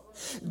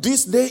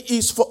 This day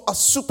is for a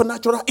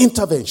supernatural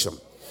intervention.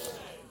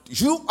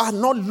 You are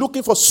not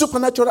looking for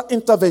supernatural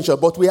intervention,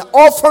 but we are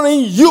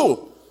offering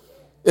you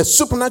a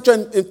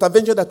supernatural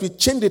intervention that will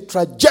change the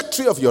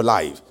trajectory of your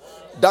life.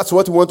 That's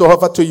what we want to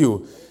offer to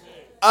you.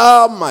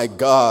 Oh my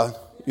God.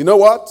 You know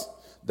what?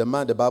 The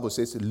man, the Bible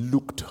says,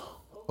 looked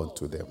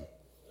unto them.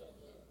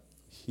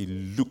 He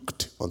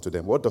looked unto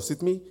them. What does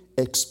it mean?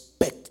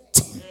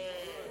 Expecting.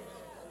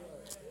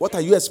 What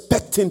are you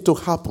expecting to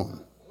happen?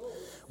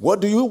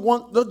 What do you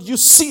want? What do you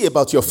see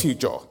about your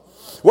future?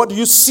 What do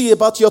you see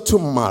about your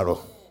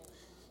tomorrow?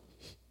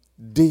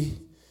 The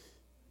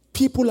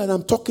people that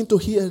I'm talking to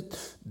here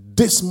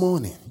this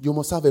morning, you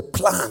must have a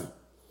plan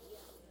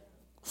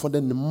for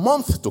the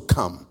month to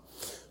come,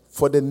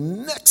 for the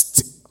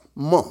next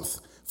month,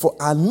 for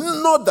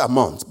another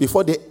month,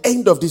 before the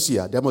end of this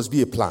year. There must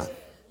be a plan.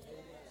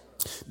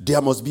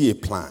 There must be a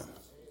plan.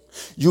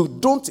 You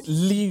don't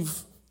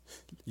live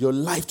your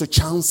life to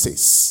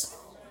chances.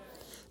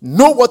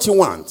 Know what you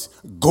want.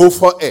 Go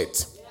for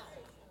it.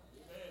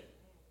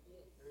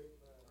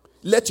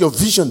 Let your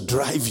vision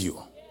drive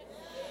you.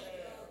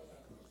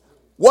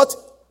 What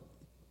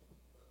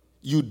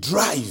you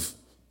drive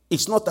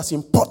is not as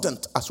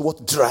important as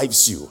what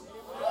drives you.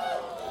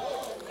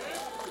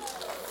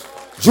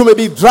 You may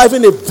be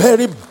driving a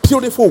very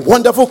beautiful,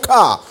 wonderful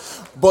car,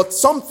 but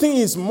something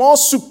is more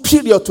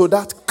superior to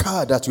that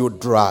car that you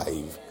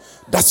drive.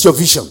 That's your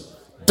vision.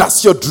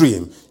 That's your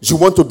dream. You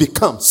want to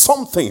become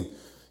something.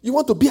 You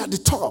want to be at the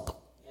top.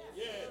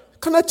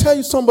 Can I tell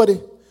you somebody?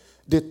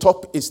 The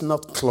top is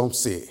not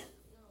clumsy.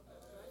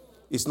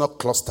 It's not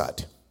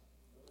clustered.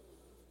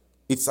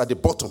 It's at the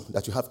bottom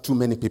that you have too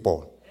many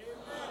people.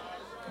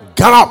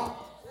 Get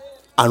up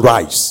and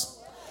rise.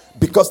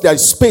 Because there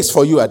is space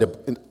for you at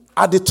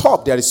the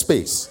top. There is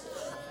space.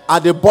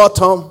 At the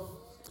bottom,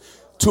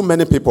 too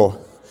many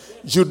people.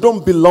 You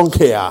don't belong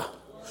here.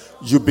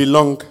 You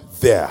belong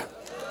there.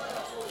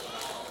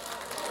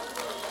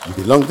 You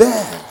belong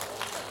there.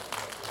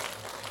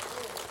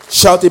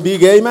 Shout a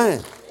big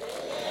amen.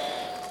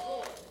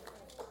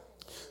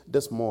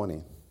 This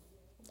morning,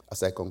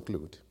 as I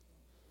conclude,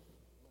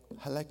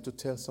 I'd like to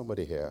tell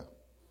somebody here,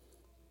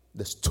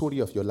 the story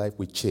of your life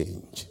will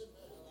change.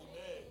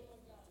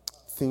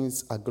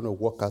 Things are going to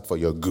work out for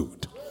your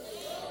good.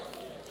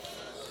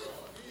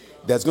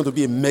 There's going to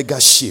be a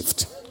mega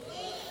shift.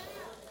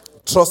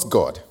 Trust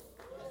God.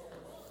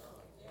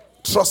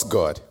 Trust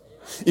God.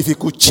 If he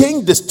could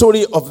change the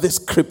story of this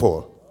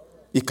cripple,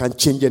 he can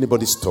change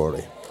anybody's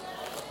story.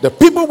 The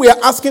people we are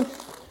asking,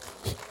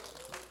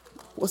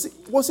 was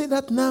it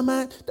that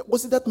man?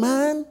 Was it that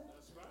man?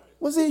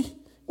 Was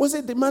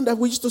it the man that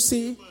we used to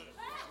see?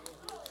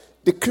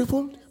 The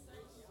crippled?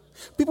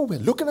 People were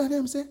looking at him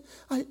and saying,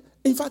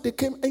 in fact, they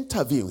came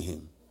interviewing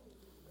him.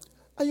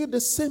 Are you the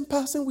same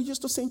person we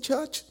used to see in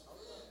church?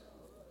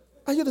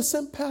 Are you the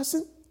same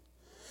person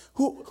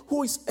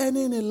who is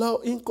earning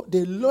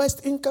the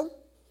lowest income?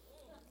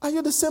 Are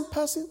you the same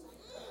person?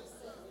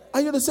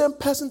 Are you the same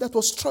person that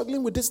was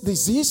struggling with this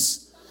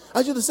disease?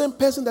 Are you the same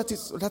person that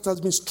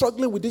has been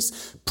struggling with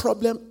this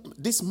problem,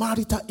 this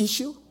marital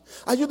issue?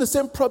 Are you the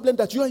same problem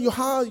that you and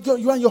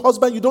your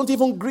husband, you don't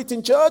even greet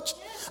in church?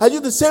 Are you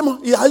the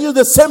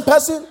same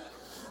person?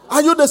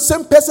 Are you the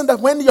same person that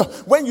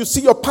when you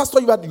see your pastor,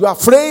 you are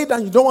afraid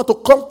and you don't want to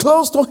come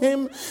close to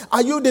him?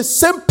 Are you the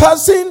same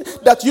person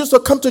that used to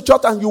come to church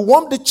and you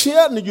warm the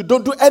chair and you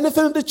don't do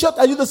anything in the church?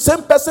 Are you the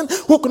same person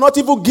who could not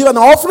even give an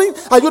offering?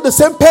 Are you the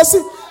same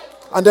person?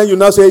 And then you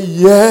now say,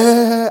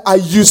 yeah, I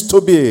used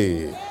to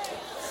be.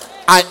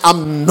 I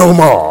am no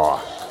more.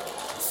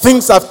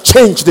 Things have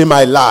changed in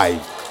my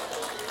life.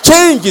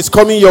 Change is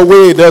coming your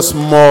way this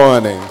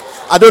morning.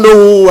 I don't know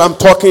who I'm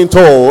talking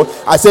to.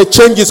 I say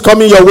change is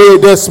coming your way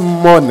this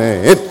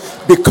morning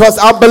because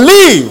I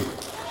believe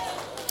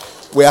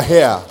we are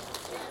here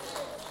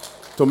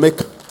to make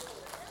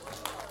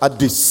a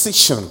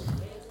decision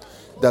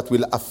that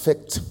will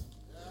affect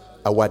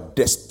our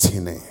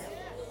destiny.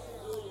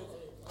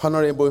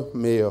 Honorable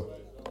Mayor,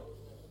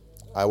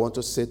 I want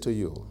to say to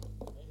you,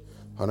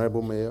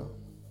 Honorable Mayor,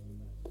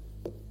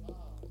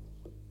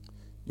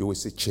 you will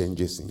see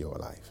changes in your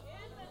life.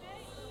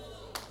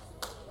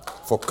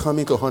 For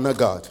coming to honor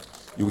God,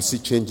 you will see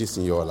changes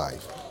in your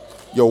life.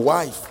 Your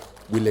wife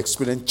will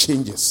experience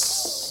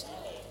changes.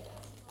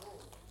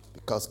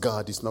 Because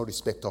God is no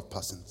respecter of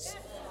persons.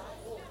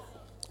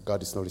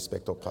 God is no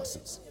respecter of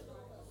persons.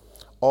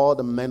 All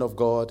the men of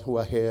God who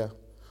are here,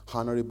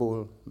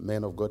 honorable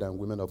men of God and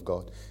women of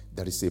God,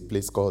 there is a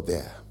place called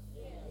there.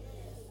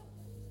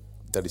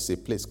 There is a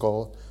place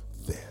called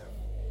there.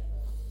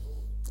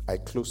 I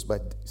close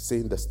by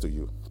saying this to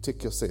you.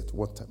 Take your seat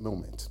one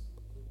moment.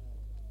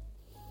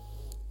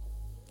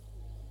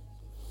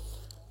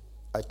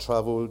 I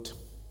traveled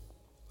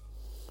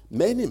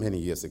many, many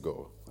years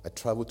ago. I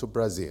traveled to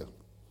Brazil.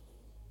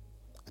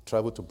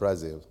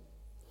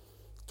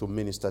 To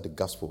minister the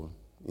gospel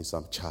in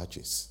some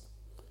churches.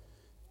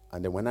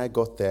 And then when I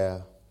got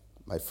there,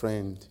 my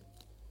friend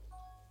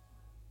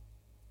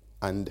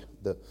and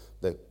the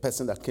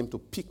person that came to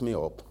pick me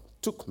up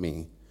took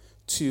me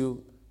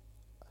to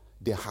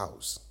their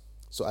house.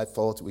 So I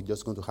thought we're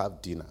just going to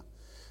have dinner.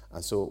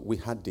 And so we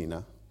had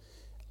dinner.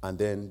 And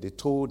then they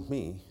told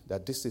me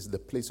that this is the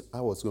place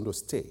I was going to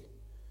stay.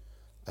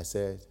 I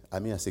said,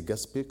 as a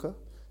guest speaker,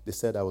 they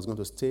said I was going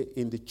to stay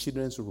in the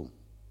children's room.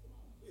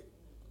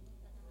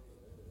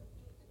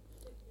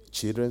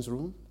 Children's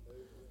room?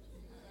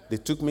 They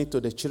took me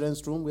to the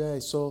children's room where I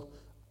saw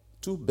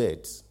 2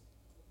 beds,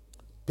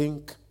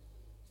 pink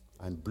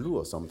and blue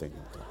or something.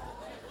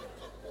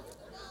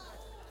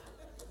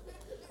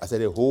 I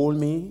said, they hold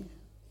me.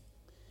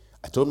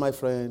 I told my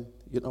friend,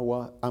 you know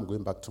what? I'm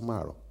going back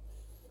tomorrow.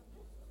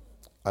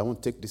 I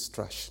won't take this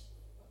trash.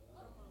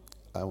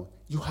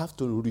 You have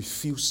to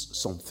refuse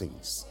some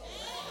things.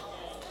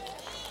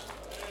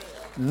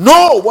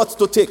 Know what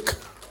to take.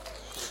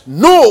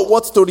 Know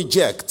what to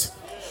reject.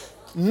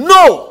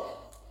 No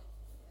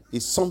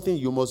is something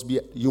you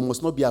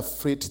must not be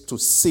afraid to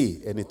say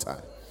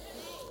anytime.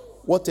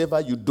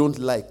 Whatever you don't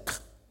like,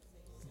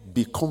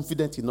 be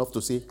confident enough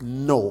to say,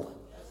 no,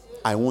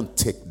 I won't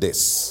take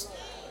this.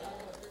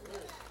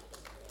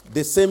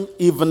 The same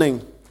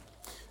evening,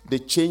 they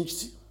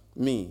changed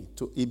me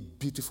to a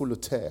beautiful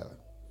hotel.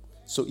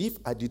 So if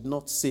I did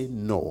not say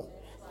no,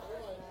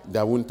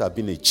 there wouldn't have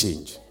been a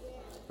change.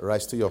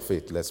 Rise to your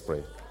feet. Let's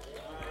pray.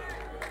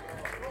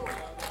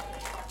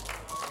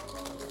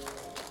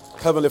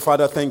 Heavenly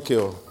Father, thank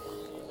you.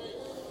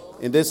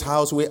 In this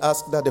house, we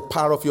ask that the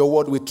power of your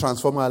word will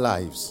transform our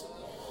lives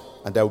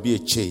and there will be a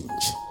change.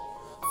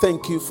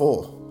 Thank you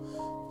for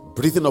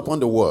breathing upon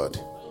the word.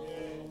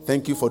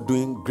 Thank you for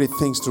doing great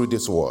things through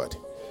this word.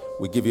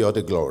 We give you all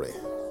the glory.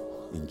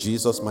 In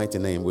Jesus' mighty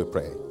name we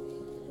pray.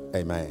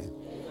 Amen.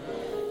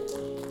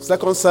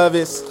 Second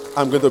service,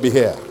 I'm going to be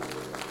here.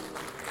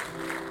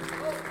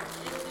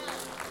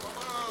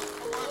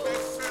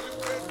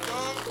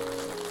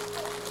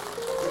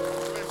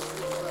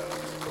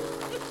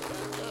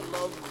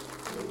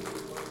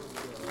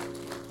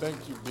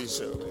 Thank you,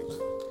 Bishop.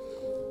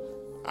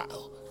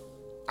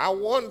 I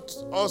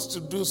want us to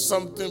do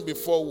something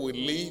before we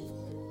leave.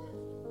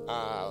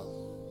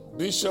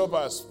 Bishop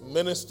has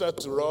ministered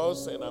to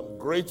us, and I'm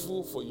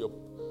grateful for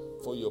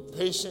your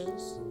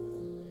patience.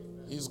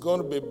 He's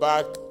going to be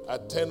back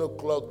at 10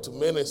 o'clock to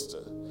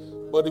minister.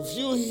 But if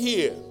you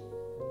hear,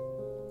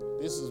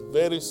 this is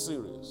very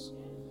serious.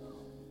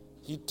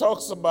 He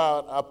talks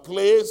about a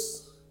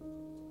place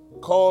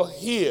called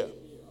here.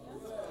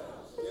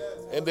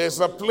 And there's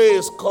a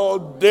place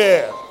called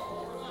there.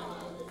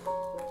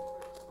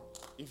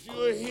 If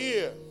you're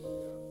here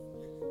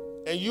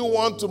and you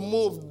want to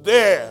move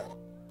there,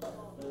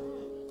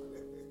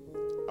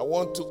 I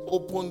want to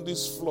open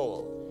this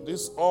floor.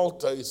 This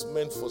altar is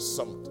meant for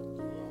something.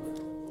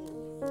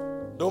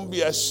 Don't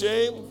be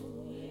ashamed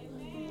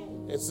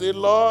and say,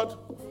 Lord,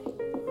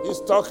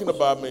 he's talking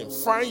about me.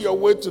 Find your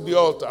way to the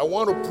altar. I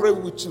want to pray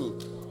with you.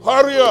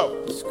 Hurry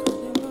up.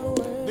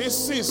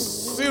 This is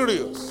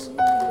serious.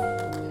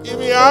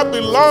 Even I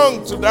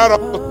belong to that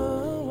altar.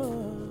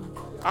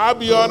 I'll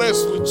be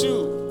honest with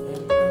you.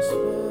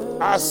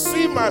 I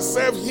see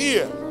myself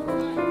here.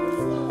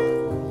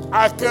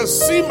 I can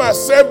see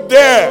myself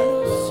there.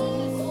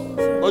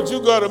 But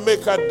you got to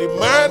make a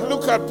demand.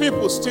 Look at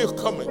people still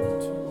coming.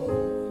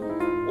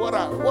 What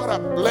a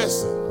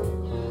blessing.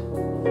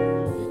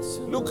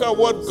 Look at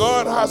what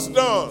God has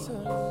done.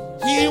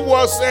 He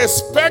was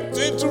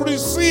expecting to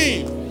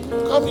receive.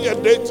 Come here,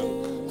 Dayton.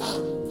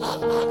 I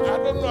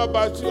don't know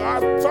about you. I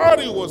thought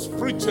he was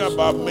preaching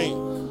about me.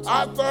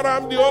 I thought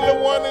I'm the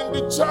only one in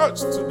the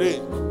church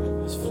today.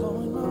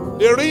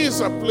 There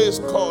is a place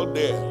called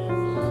there.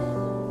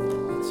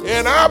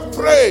 And I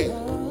pray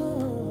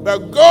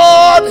that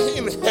God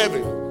in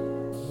heaven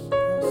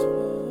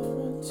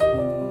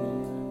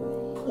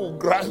will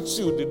grant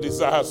you the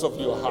desires of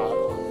your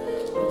heart.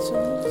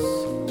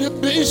 The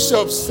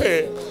bishop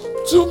said,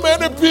 too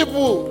many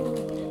people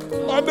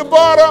at the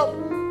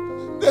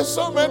bottom. There's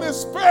so many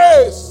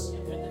space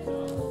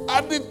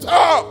at the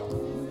top.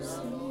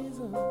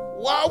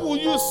 Why will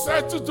you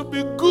settle to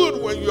be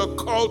good when you're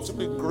called to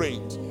be great?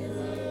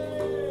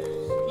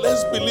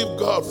 Let's believe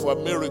God for a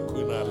miracle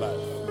in our life.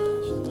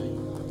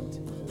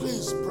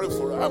 Please pray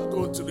for her. I'm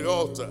going to the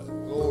altar.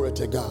 Glory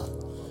to God.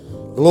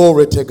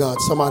 Glory to God.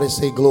 Somebody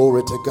say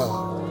glory to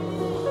God.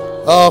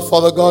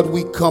 Father God,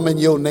 we come in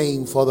your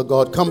name, Father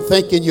God. Come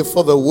thanking you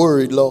for the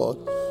word, Lord.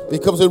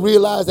 Because we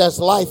realize there's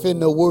life in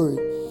the word.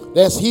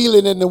 There's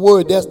healing in the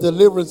word. There's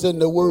deliverance in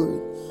the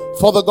word.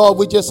 Father God,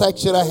 we just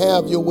ask you to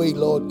have your way,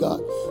 Lord God.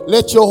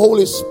 Let your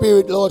Holy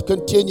Spirit, Lord,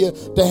 continue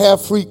to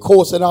have free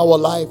course in our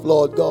life,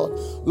 Lord God.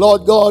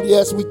 Lord God,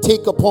 yes, we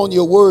take upon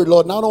your word,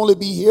 Lord, not only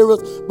be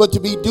hearers, but to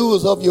be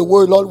doers of your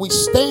word, Lord. We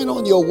stand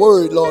on your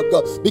word, Lord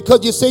God,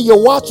 because you say you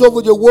watch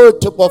over your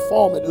word to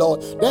perform it,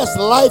 Lord. That's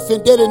life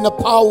and death in the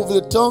power of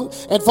the tongue.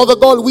 And Father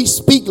God, we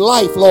speak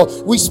life, Lord.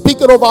 We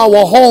speak it over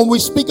our home. We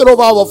speak it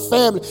over our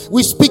family.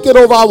 We speak it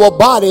over our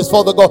bodies,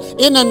 Father God.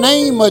 In the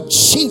name of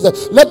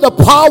Jesus, let the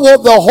power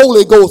of the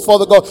Holy Ghost,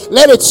 Father God,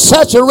 let it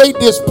saturate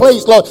this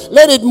place, Lord.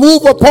 Let it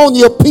move upon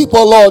your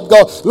people, Lord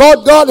God.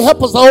 Lord God,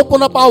 help us to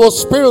open up our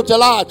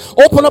spiritual eyes.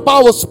 Open up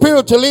our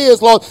spiritual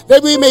ears, Lord,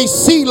 that we may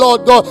see,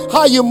 Lord God,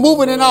 how you're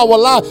moving in our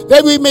life,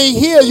 that we may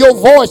hear your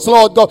voice,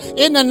 Lord God,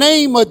 in the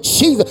name of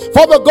Jesus.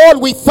 Father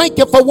God, we thank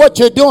you for what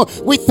you're doing.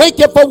 We thank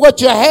you for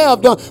what you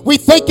have done. We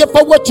thank you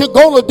for what you're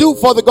going to do,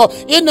 Father God,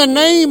 in the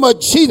name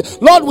of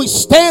Jesus. Lord, we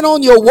stand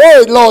on your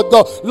word, Lord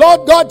God.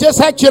 Lord God, just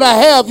ask you to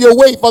have your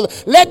way, Father.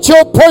 Let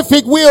your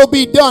perfect will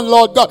be done,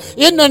 Lord God,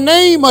 in the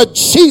name of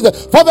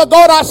Jesus. Father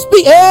God, I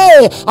speak,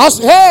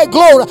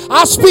 glory.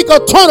 I speak a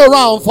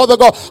turnaround, Father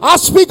God. I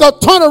speak a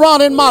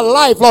turnaround in my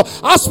life, Lord.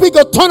 I speak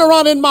a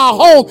turnaround in my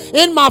home,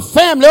 in my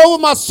family, over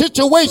my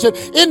situation,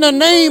 in the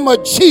name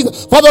of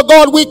Jesus. Father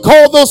God, we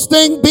call those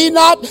things be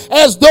not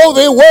as though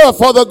they were,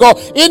 Father God,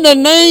 in the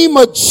name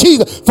of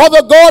Jesus.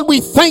 Father God, we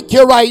thank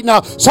you right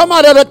now.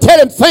 Somebody ought to tell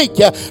him thank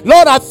you.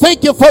 Lord, I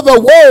thank you for the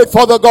word,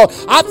 Father God.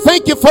 I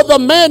thank you for the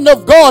man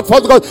of God,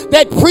 Father God,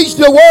 that preached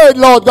the word,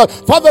 Lord God.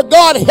 Father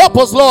God, help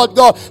us, Lord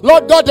God.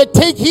 Lord God, to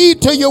take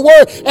heed to your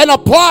word and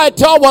apply it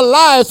to our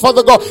lives,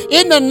 Father God,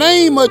 in the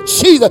name of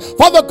Jesus.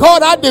 Father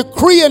God, I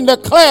decree and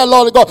declare,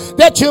 Lord God,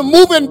 that you're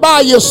moving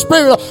by your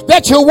spirit,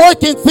 that you're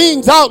working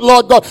things out,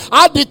 Lord God.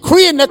 I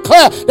decree and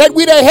declare that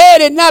we're the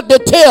head and not the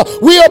tail.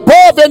 We're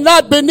above and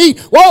not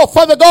beneath. Oh,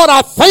 Father God,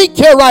 I thank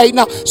you right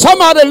now.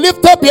 Somebody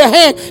lift up your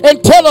hand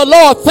and tell the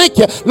Lord, thank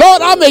you.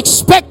 Lord, I'm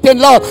expecting,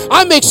 Lord.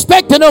 I'm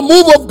expecting a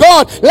move of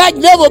God like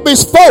never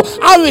before.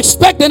 I'm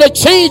expecting a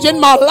change in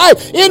my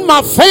life, in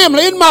my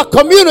family, in my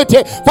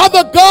community.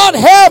 Father God,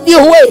 have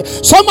your way.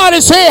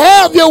 Somebody say,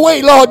 have your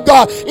way, Lord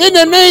God, in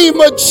the name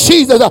of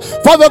Jesus.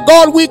 Father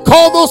God, we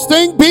call those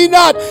things be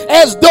not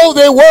as though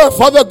they were,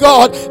 Father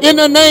God, in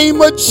the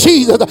name of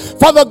Jesus.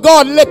 Father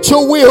God, let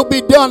your will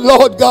be done,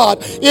 Lord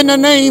God, in the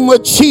name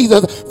of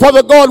Jesus.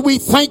 Father God, we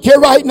thank you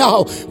right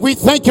now. We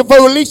thank you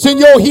for releasing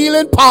your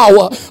healing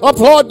power of,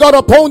 Lord God,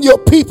 upon your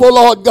people,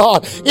 Lord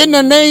God, in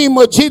the name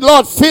of Jesus,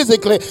 Lord,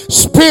 physically,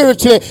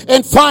 spiritually,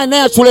 and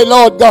financially,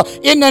 Lord God,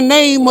 in the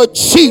name of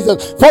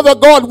Jesus. Father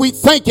God, we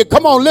thank you.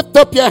 Come on, lift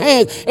up your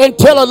hands and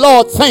tell the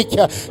Lord thank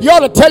you. You ought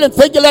to tell him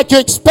thank you like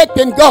you're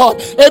expecting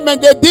God. Amen.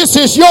 That this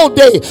is your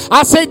day.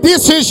 I say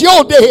this is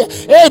your day.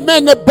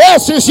 Amen. The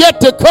best is yet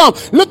to come.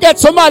 Look at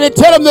somebody and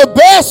tell them the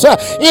best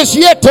is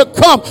yet to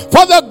come.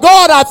 Father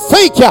God, I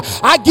thank you.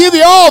 I give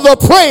you all the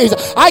praise.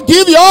 I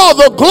give you all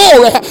the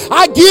glory.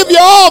 I give you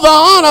all the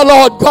honor,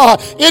 Lord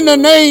God, in the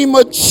name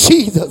of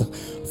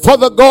Jesus.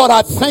 Father God,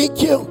 I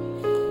thank you.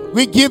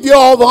 We give you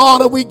all the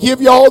honor. We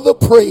give you all the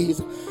praise.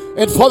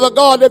 And Father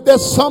God, if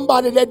there's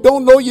somebody that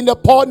don't know you in the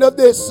pardon of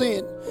their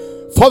sin,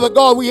 Father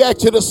God, we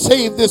ask you to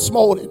save this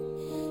morning.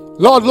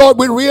 Lord,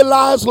 we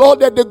realize, Lord,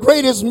 that the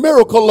greatest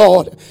miracle,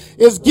 Lord,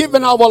 is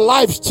giving our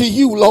lives to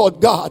you,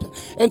 Lord God.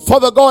 And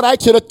Father God, I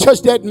ask you to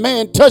touch that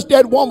man, touch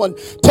that woman,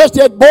 touch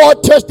that boy,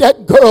 touch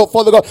that girl,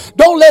 Father God.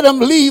 Don't let them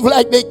leave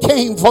like they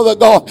came, Father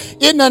God,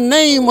 in the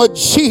name of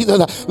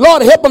Jesus.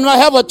 Lord, help them to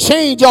have a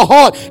change of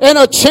heart and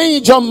a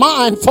change of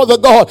mind, Father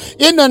God,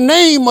 in the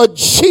name of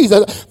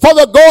Jesus.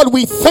 Father God,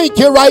 we thank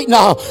you right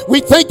now. We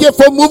thank you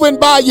for moving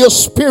by your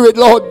spirit,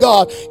 Lord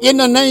God, in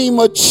the name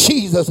of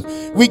Jesus.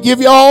 We give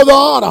you all the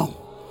honor.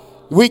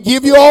 We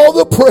give you all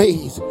the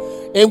praise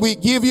and we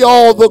give you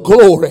all the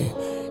glory.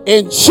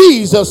 In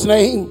Jesus'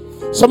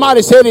 name.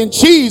 Somebody said in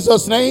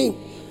Jesus' name.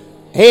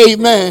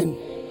 Amen.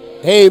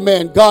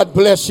 Amen. God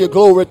bless you.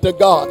 Glory to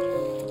God.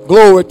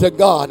 Glory to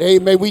God.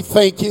 Amen. We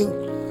thank you.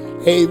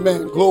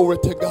 Amen. Glory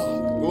to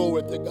God.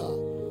 Glory to God.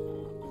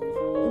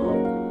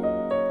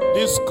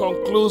 This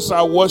concludes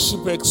our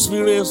worship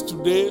experience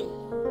today.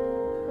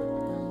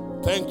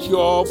 Thank you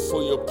all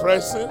for your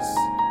presence.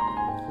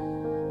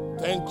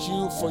 Thank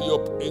you for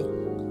your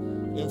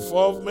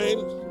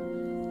involvement.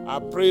 I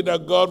pray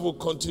that God will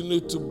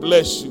continue to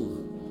bless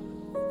you.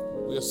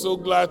 We are so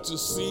glad to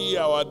see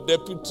our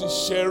deputy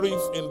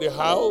sheriff in the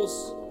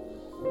house.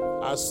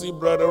 I see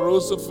Brother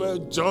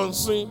Roosevelt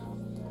Johnson.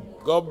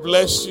 God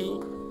bless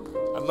you.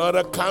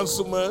 Another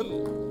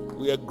councilman.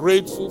 We are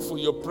grateful for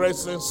your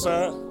presence,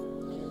 sir.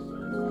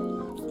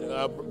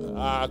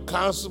 Our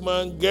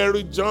Councilman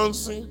Gary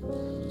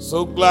Johnson,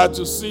 so glad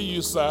to see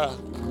you, sir.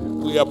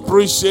 We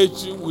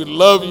appreciate you. We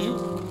love you.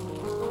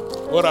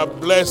 What a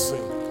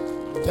blessing.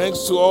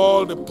 Thanks to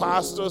all the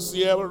pastors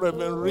here,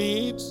 Reverend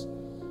Reed,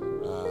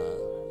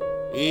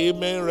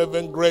 amen,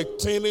 Reverend Greg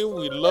Tinney.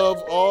 We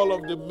love all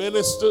of the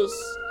ministers.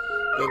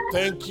 And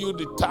thank you,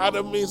 the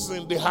Tadamis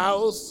in the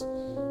house.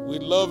 We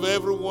love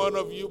every one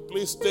of you.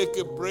 Please take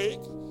a break,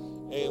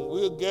 and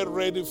we'll get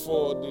ready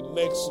for the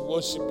next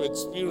worship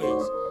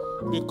experience.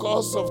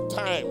 Because of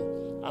time,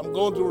 I'm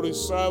going to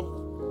reserve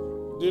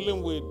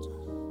dealing with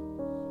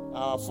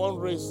our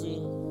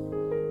fundraising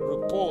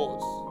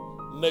reports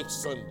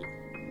next Sunday.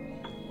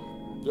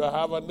 Do I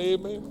have an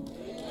amen?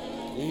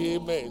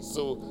 Amen.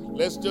 So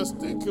let's just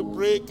take a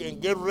break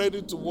and get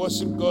ready to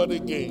worship God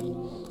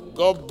again.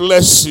 God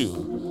bless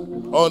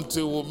you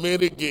until we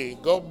meet again.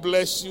 God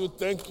bless you.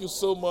 Thank you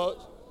so much.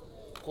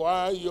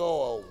 Choir,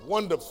 you're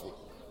wonderful.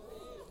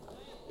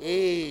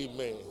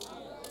 Amen.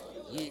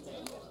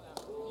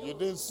 You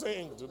didn't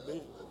sing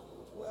today.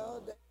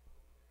 Well,